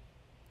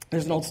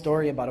 There's an old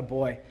story about a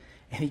boy,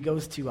 and he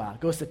goes to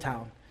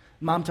town.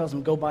 Mom tells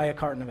him, go buy a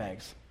carton of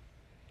eggs.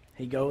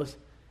 He goes,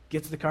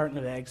 gets the carton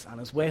of eggs. On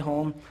his way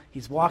home,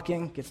 he's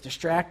walking, gets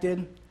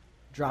distracted,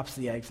 drops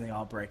the eggs, and they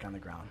all break on the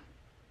ground.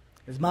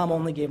 His mom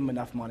only gave him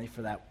enough money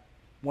for that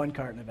one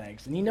carton of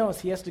eggs. And he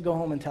knows he has to go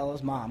home and tell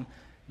his mom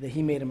that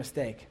he made a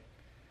mistake.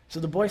 So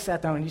the boy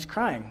sat down and he's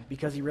crying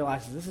because he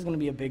realizes this is going to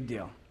be a big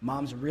deal.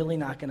 Mom's really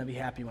not going to be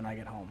happy when I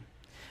get home.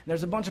 And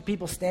there's a bunch of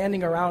people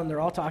standing around and they're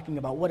all talking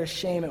about what a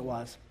shame it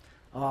was.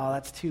 Oh,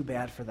 that's too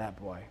bad for that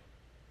boy.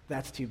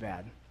 That's too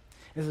bad.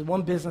 And this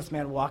one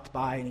businessman walked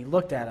by and he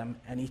looked at him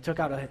and he took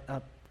out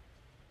a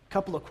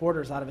couple of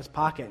quarters out of his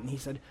pocket and he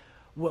said,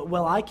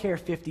 well, I care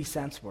 50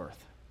 cents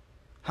worth.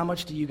 How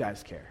much do you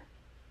guys care?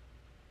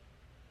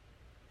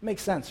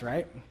 Makes sense,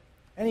 right?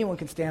 Anyone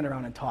can stand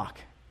around and talk.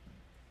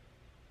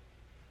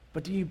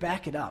 But do you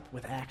back it up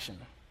with action?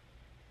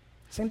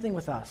 Same thing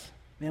with us.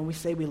 Man, we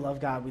say we love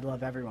God, we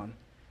love everyone.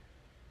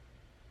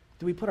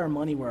 Do we put our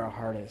money where our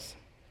heart is?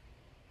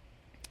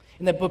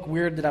 In that book,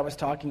 Weird, that I was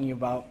talking to you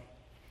about,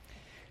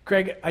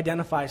 Craig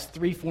identifies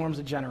 3 forms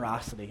of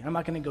generosity. I'm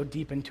not going to go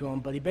deep into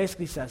them, but he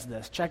basically says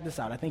this. Check this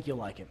out. I think you'll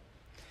like it.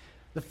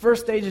 The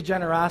first stage of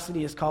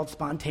generosity is called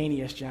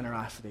spontaneous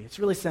generosity. It's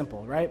really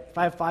simple, right? If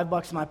I have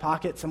 $5 in my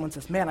pocket, someone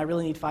says, man, I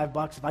really need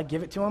 $5. If I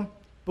give it to them,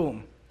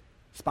 boom.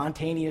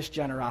 Spontaneous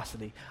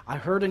generosity. I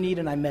heard a need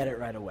and I met it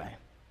right away.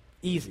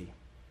 Easy.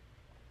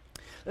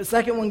 The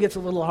second one gets a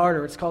little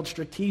harder. It's called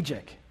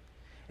strategic.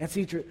 And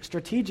see,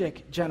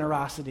 strategic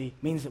generosity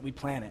means that we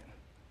plan it.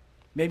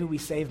 Maybe we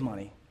save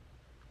money.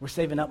 We're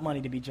saving up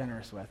money to be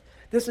generous with.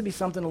 This would be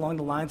something along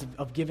the lines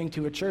of giving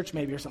to a church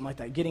maybe or something like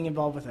that, getting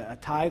involved with a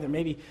tithe or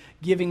maybe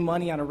giving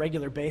money on a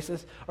regular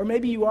basis. Or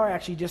maybe you are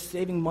actually just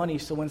saving money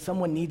so when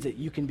someone needs it,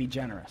 you can be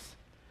generous.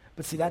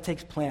 But see, that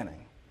takes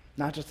planning.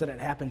 Not just that it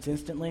happens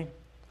instantly.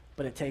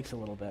 but it takes a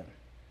little bit.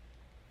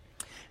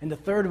 And the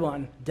third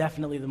one,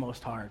 definitely the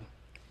most hard,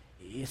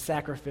 is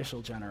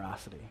sacrificial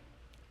generosity.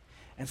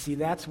 And see,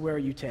 that's where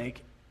you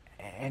take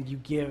and you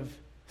give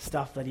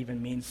stuff that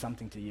even means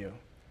something to you.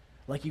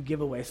 Like you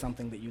give away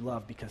something that you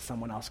love because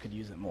someone else could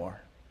use it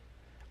more.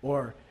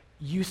 Or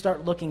you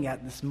start looking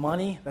at this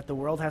money that the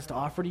world has to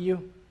offer to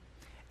you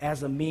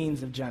as a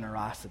means of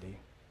generosity.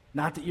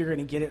 Not that you're going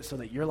to get it so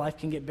that your life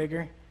can get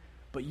bigger,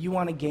 but you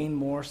want to gain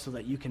more so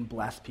that you can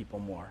bless people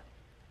more.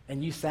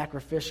 And you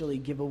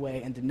sacrificially give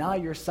away and deny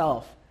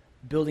yourself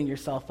building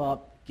yourself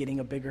up,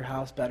 getting a bigger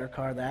house, better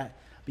car, that,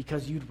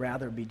 because you'd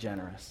rather be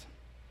generous.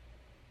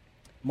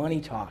 Money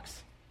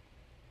talks.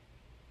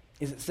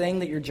 Is it saying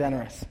that you're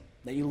generous,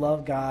 that you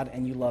love God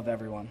and you love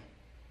everyone?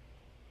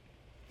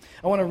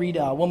 I want to read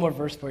one more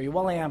verse for you.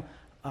 While I am,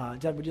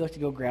 Deb, would you like to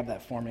go grab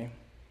that for me?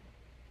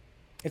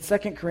 It's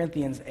 2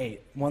 Corinthians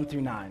 8, 1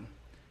 through 9.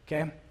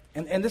 Okay?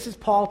 And this is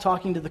Paul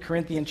talking to the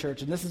Corinthian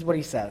church, and this is what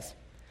he says.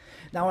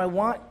 Now I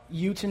want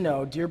you to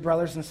know, dear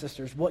brothers and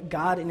sisters, what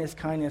God in his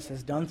kindness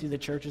has done through the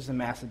churches in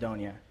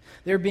Macedonia.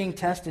 They're being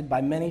tested by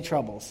many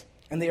troubles,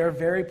 and they are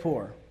very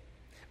poor.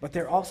 But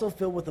they're also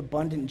filled with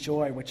abundant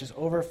joy, which has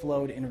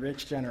overflowed in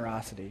rich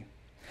generosity.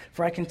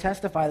 For I can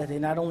testify that they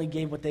not only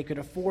gave what they could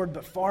afford,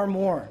 but far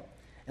more,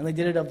 and they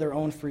did it of their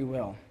own free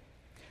will.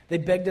 They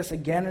begged us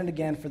again and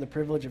again for the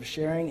privilege of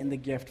sharing in the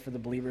gift for the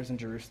believers in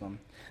Jerusalem.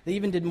 They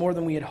even did more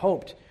than we had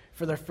hoped,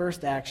 for their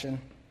first action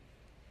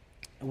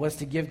was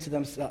to give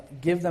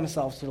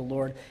themselves to the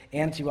Lord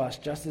and to us,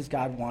 just as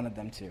God wanted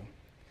them to.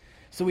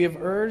 So we have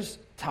urged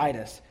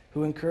Titus,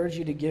 who encouraged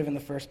you to give in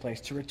the first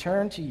place, to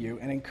return to you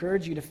and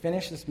encourage you to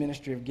finish this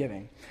ministry of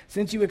giving.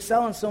 Since you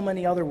excel in so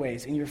many other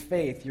ways, in your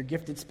faith, your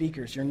gifted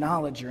speakers, your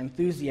knowledge, your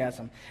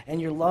enthusiasm, and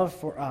your love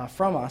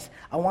from us,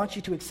 I want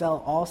you to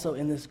excel also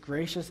in this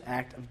gracious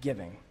act of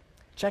giving.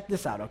 Check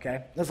this out,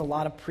 okay? There's a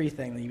lot of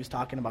pre-thing that he was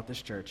talking about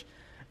this church.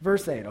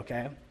 Verse 8,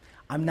 okay?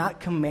 I'm not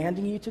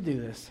commanding you to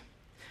do this,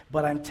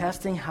 but I'm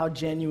testing how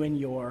genuine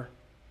your,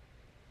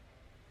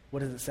 what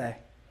does it say?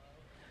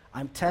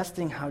 I'm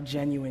testing how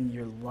genuine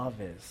your love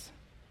is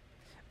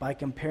by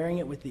comparing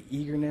it with the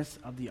eagerness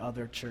of the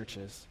other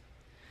churches.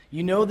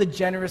 You know the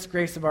generous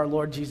grace of our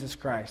Lord Jesus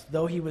Christ.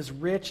 Though he was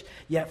rich,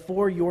 yet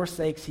for your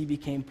sakes he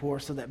became poor,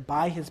 so that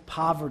by his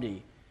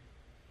poverty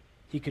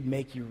he could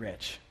make you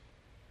rich.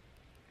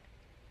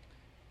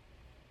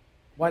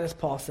 Why does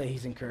Paul say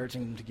he's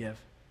encouraging them to give?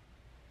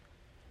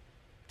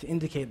 To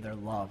indicate their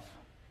love.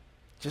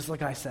 Just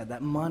like I said,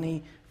 that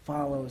money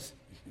follows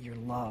your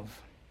love.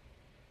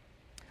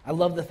 I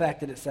love the fact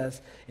that it says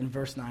in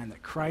verse 9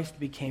 that Christ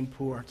became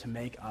poor to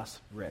make us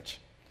rich.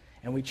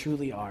 And we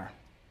truly are.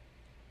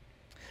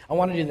 I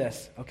want to do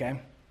this, okay?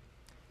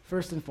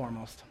 First and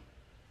foremost,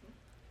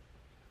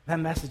 that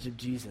message of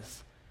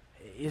Jesus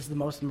is the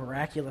most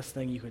miraculous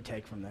thing you could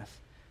take from this.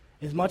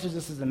 As much as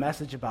this is a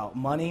message about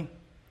money,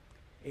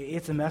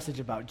 it's a message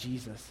about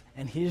Jesus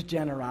and his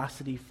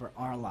generosity for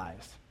our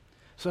lives.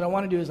 So what I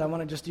want to do is I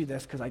want to just do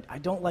this because I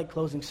don't like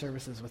closing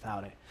services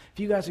without it. If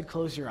you guys would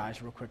close your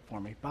eyes real quick for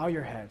me, bow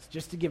your heads,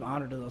 just to give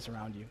honor to those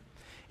around you.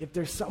 If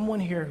there's someone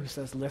here who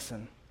says,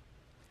 listen,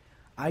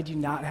 I do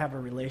not have a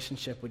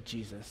relationship with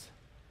Jesus,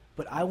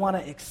 but I want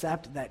to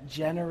accept that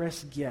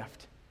generous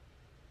gift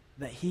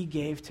that he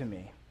gave to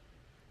me,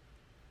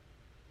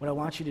 what I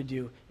want you to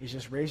do is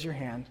just raise your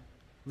hand,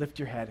 lift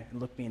your head, and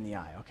look me in the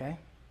eye, okay?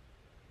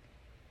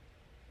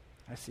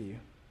 I see you.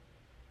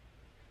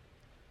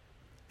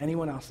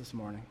 Anyone else this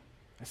morning?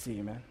 I see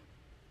you, man.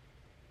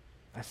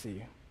 I see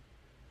you.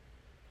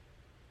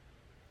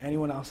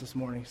 Anyone else this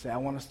morning say, I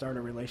want to start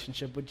a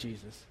relationship with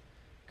Jesus?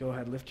 Go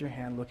ahead, lift your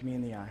hand, look me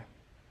in the eye.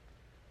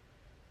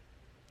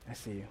 I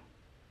see you.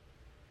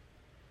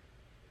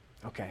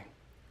 Okay.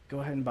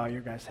 Go ahead and bow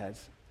your guys'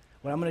 heads.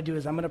 What I'm going to do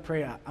is I'm going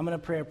to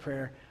pray a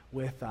prayer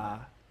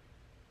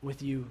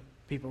with you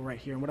people right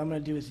here. And what I'm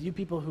going to do is you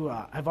people who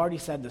have already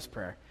said this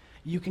prayer,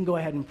 you can go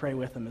ahead and pray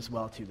with them as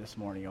well too this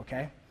morning,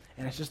 okay?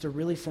 And it's just a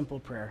really simple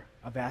prayer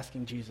of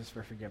asking Jesus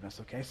for forgiveness,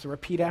 okay? So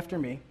repeat after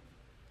me.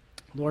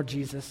 Lord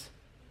Jesus,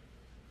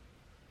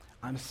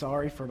 I'm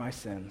sorry for my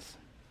sins.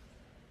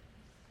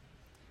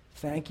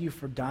 Thank you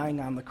for dying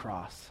on the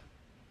cross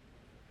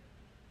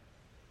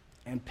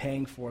and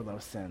paying for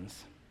those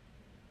sins.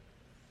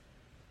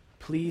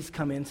 Please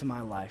come into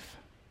my life.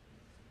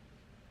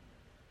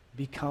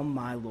 Become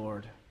my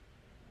Lord.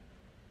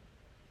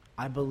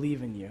 I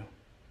believe in you.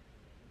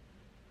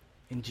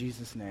 In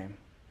Jesus' name,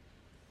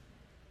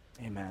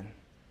 amen.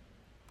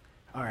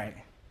 All right.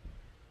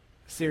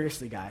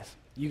 Seriously, guys,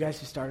 you guys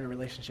who started a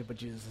relationship with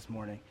Jesus this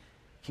morning,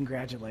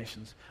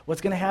 congratulations.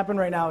 What's going to happen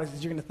right now is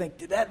you're going to think,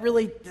 did that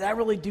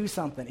really do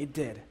something? It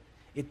did.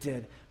 It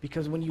did.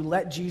 Because when you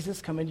let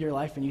Jesus come into your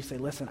life and you say,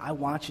 listen, I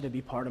want you to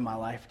be part of my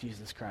life,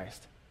 Jesus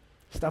Christ,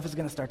 stuff is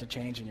going to start to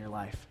change in your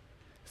life.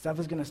 Stuff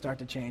is going to start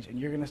to change, and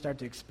you're going to start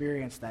to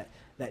experience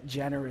that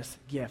generous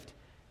gift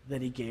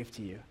that he gave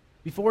to you.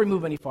 Before we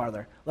move any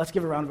farther, let's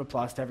give a round of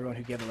applause to everyone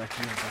who gave a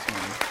lecture this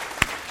morning.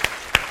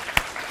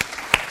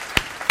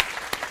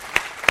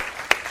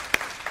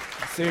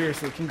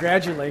 Seriously,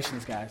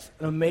 congratulations, guys.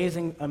 An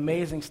amazing,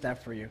 amazing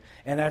step for you.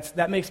 And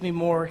that makes me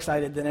more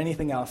excited than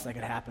anything else that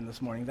could happen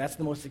this morning. That's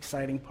the most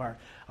exciting part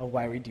of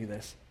why we do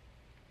this.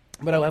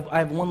 But I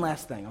have one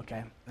last thing,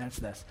 okay? That's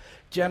this.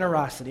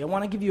 Generosity. I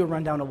want to give you a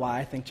rundown of why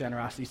I think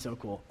generosity is so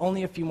cool.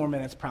 Only a few more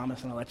minutes,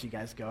 promise, and I'll let you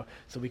guys go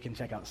so we can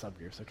check out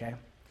subgroups, okay?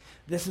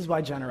 This is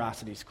why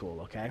generosity is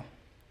cool, okay?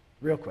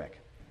 Real quick.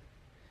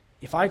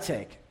 If I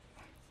take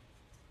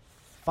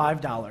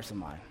 $5 of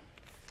mine,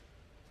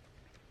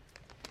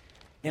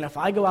 and if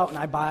I go out and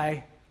I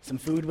buy some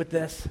food with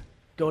this,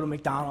 go to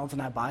McDonald's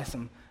and I buy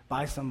some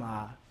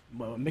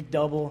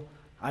McDouble.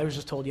 I was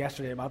just told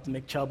yesterday about the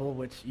McChubble,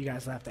 which you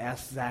guys have to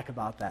ask Zach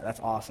about that. That's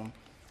awesome.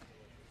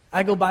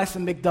 I go buy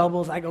some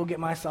McDoubles. I go get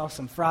myself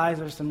some fries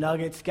or some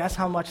nuggets. Guess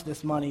how much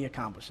this money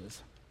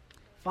accomplishes?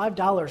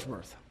 $5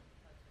 worth.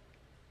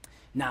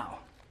 Now,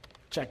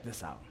 check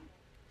this out.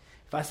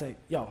 If I say,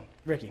 yo,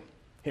 Ricky,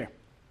 here,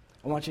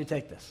 I want you to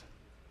take this.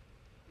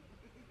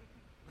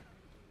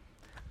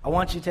 I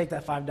want you to take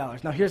that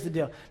 $5. Now, here's the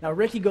deal. Now,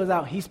 Ricky goes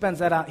out. He spends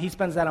that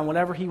on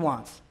whatever he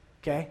wants,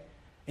 okay?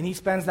 And he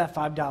spends that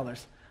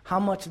 $5. How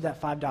much did that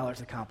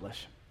 $5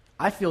 accomplish?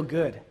 I feel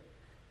good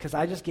because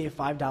I just gave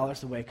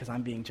 $5 away because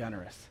I'm being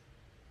generous.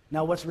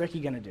 Now, what's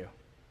Ricky going to do?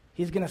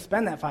 He's going to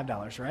spend that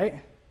 $5,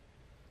 right?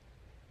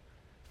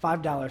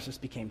 $5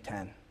 just became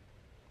 10.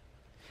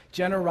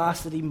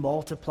 Generosity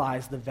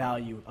multiplies the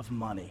value of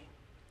money.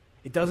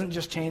 It doesn't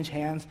just change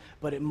hands,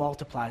 but it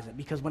multiplies it.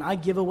 Because when I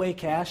give away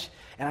cash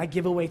and I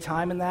give away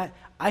time in that,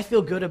 I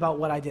feel good about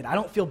what I did. I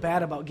don't feel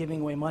bad about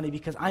giving away money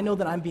because I know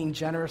that I'm being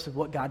generous with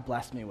what God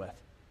blessed me with.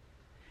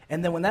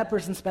 And then when that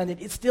person spends it,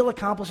 it still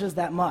accomplishes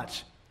that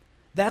much.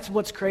 That's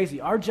what's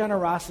crazy. Our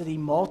generosity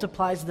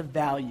multiplies the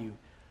value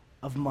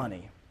of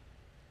money.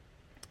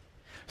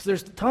 So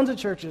there's tons of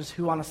churches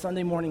who on a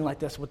Sunday morning like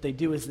this, what they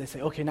do is they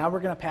say, okay, now we're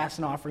going to pass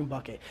an offering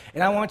bucket,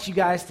 and I want you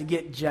guys to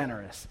get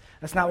generous.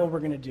 That's not what we're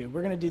going to do.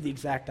 We're going to do the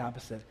exact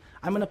opposite.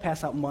 I'm going to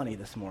pass out money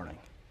this morning.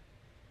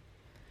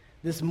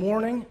 This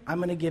morning, I'm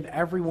going to give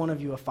every one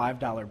of you a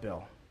 $5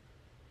 bill.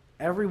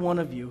 Every one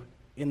of you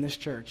in this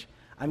church,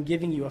 I'm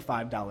giving you a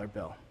 $5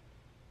 bill.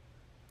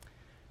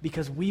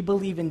 Because we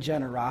believe in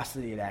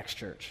generosity at Acts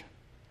Church.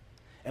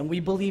 And we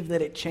believe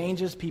that it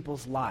changes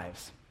people's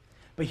lives.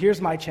 But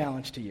here's my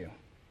challenge to you.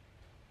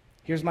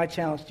 Here's my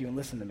challenge to you, and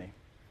listen to me.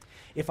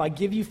 If I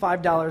give you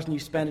 $5 and you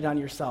spend it on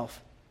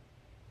yourself,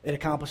 it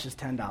accomplishes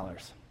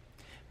 $10.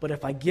 But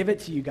if I give it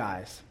to you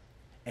guys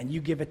and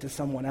you give it to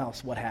someone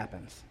else, what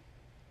happens?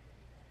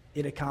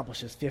 It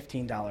accomplishes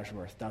 $15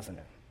 worth, doesn't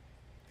it?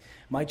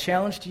 My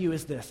challenge to you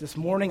is this. This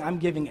morning, I'm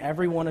giving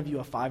every one of you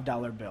a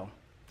 $5 bill.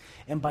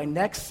 And by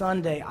next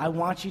Sunday, I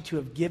want you to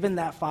have given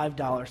that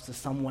 $5 to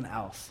someone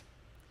else.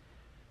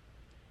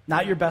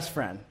 Not your best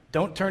friend.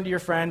 Don't turn to your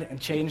friend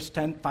and change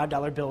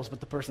 $5 bills with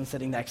the person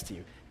sitting next to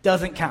you.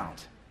 Doesn't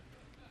count.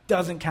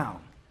 Doesn't count.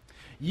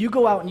 You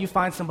go out and you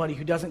find somebody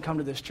who doesn't come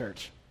to this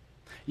church.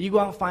 You go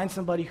out and find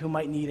somebody who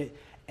might need it,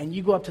 and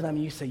you go up to them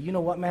and you say, you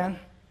know what, man?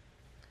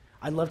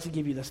 I'd love to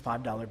give you this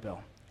 $5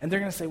 bill. And they're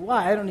going to say,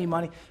 why? I don't need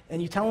money.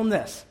 And you tell them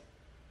this.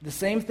 The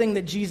same thing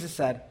that Jesus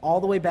said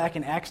all the way back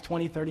in Acts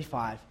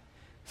 20:35.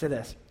 Say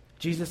this.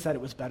 Jesus said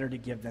it was better to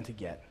give than to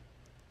get.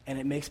 And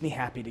it makes me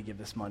happy to give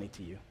this money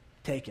to you.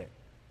 Take it.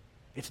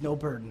 It's no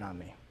burden on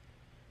me.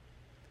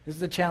 This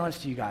is a challenge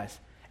to you guys.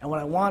 And what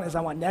I want is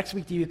next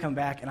week you to come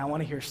back and I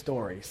want to hear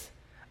stories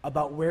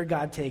about where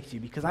God takes you,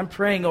 because I'm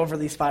praying over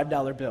these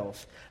 $5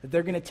 bills that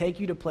they're going to take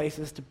you to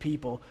places, to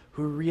people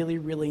who really,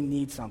 really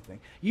need something.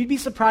 You'd be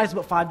surprised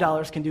what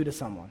 $5 can do to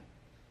someone.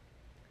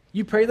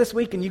 You pray this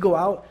week and you go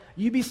out,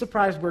 you'd be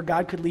surprised where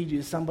God could lead you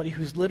to somebody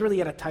who's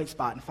literally at a tight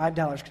spot, and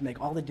 $5 can make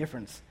all the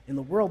difference in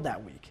the world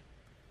that week.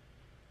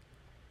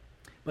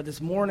 But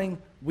this morning,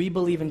 we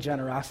believe in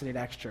generosity at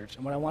Acts Church.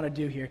 And what I want to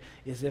do here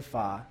is if,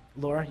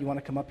 Laura, you want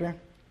to come up here?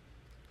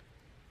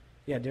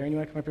 Yeah, Darren, you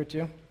want to come up here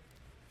too?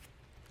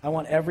 I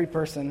want every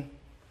person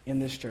in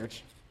this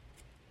church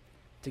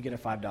to get a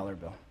 $5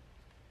 bill.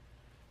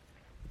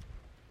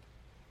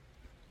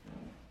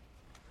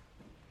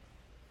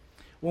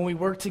 When we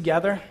work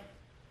together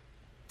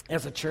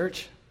as a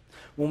church,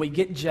 when we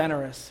get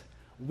generous,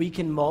 we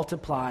can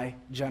multiply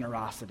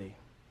generosity.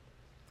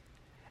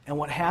 And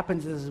what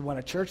happens is when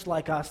a church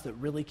like us that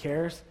really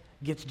cares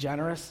gets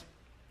generous,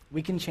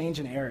 we can change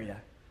an area.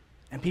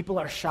 And people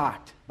are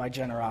shocked by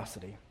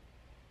generosity.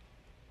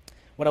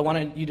 What I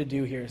wanted you to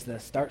do here is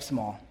this. Start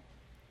small.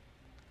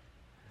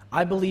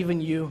 I believe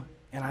in you,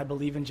 and I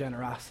believe in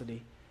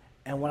generosity.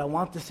 And what I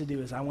want this to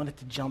do is I want it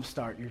to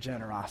jumpstart your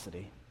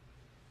generosity.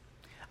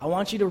 I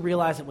want you to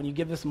realize that when you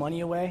give this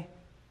money away,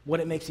 what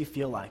it makes you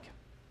feel like.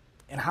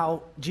 And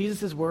how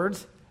Jesus'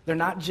 words, they're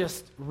not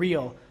just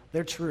real,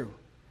 they're true.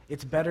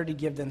 It's better to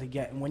give than to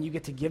get. And when you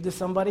get to give to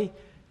somebody,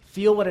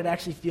 feel what it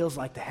actually feels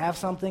like to have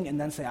something and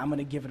then say, I'm going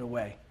to give it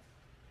away.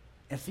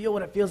 And feel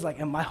what it feels like.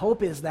 And my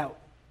hope is that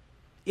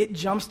it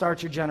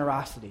jumpstarts your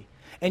generosity.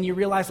 And you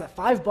realize that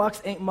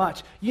 $5 ain't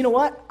much. You know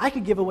what? I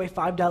could give away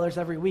 $5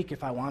 every week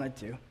if I wanted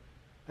to.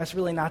 That's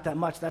really not that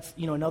much. That's,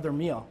 another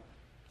meal.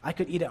 I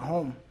could eat at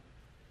home.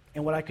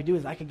 And what I could do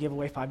is I could give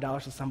away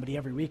 $5 to somebody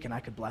every week, and I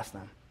could bless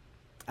them.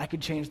 I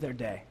could change their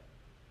day.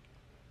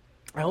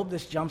 I hope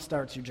this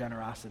jumpstarts your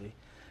generosity.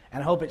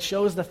 And I hope it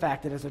shows the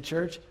fact that as a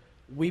church,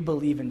 we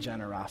believe in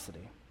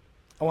generosity.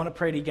 I want to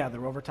pray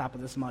together over top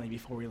of this money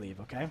before we leave,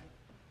 okay?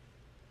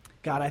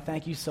 God, I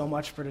thank you so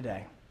much for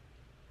today.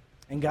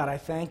 And God, I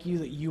thank you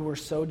that you were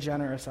so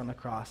generous on the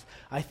cross.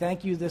 I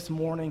thank you this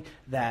morning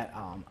that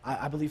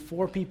I believe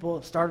 4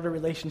 people started a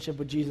relationship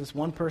with Jesus.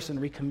 1 person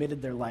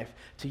recommitted their life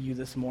to you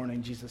this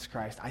morning, Jesus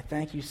Christ. I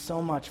thank you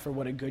so much for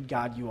what a good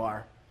God you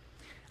are.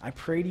 I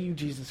pray to you,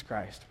 Jesus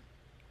Christ,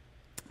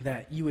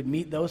 that you would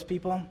meet those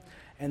people,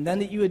 and then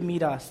that you would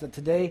meet us, that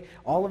today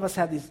all of us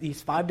have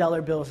these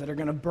 $5 bills that are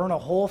going to burn a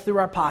hole through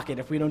our pocket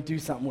if we don't do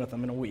something with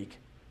them in a week.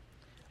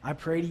 I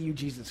pray to you,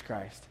 Jesus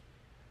Christ,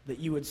 that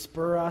you would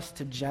spur us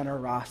to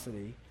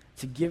generosity,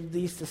 to give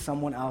these to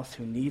someone else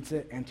who needs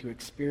it and to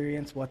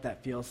experience what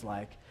that feels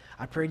like.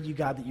 I pray to you,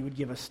 God, that you would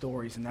give us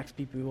stories, and next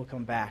people will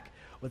come back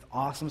with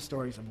awesome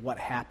stories of what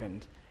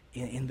happened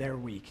in their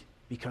week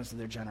because of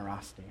their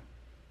generosity.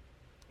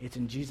 It's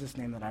in Jesus'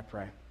 name that I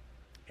pray.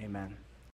 Amen.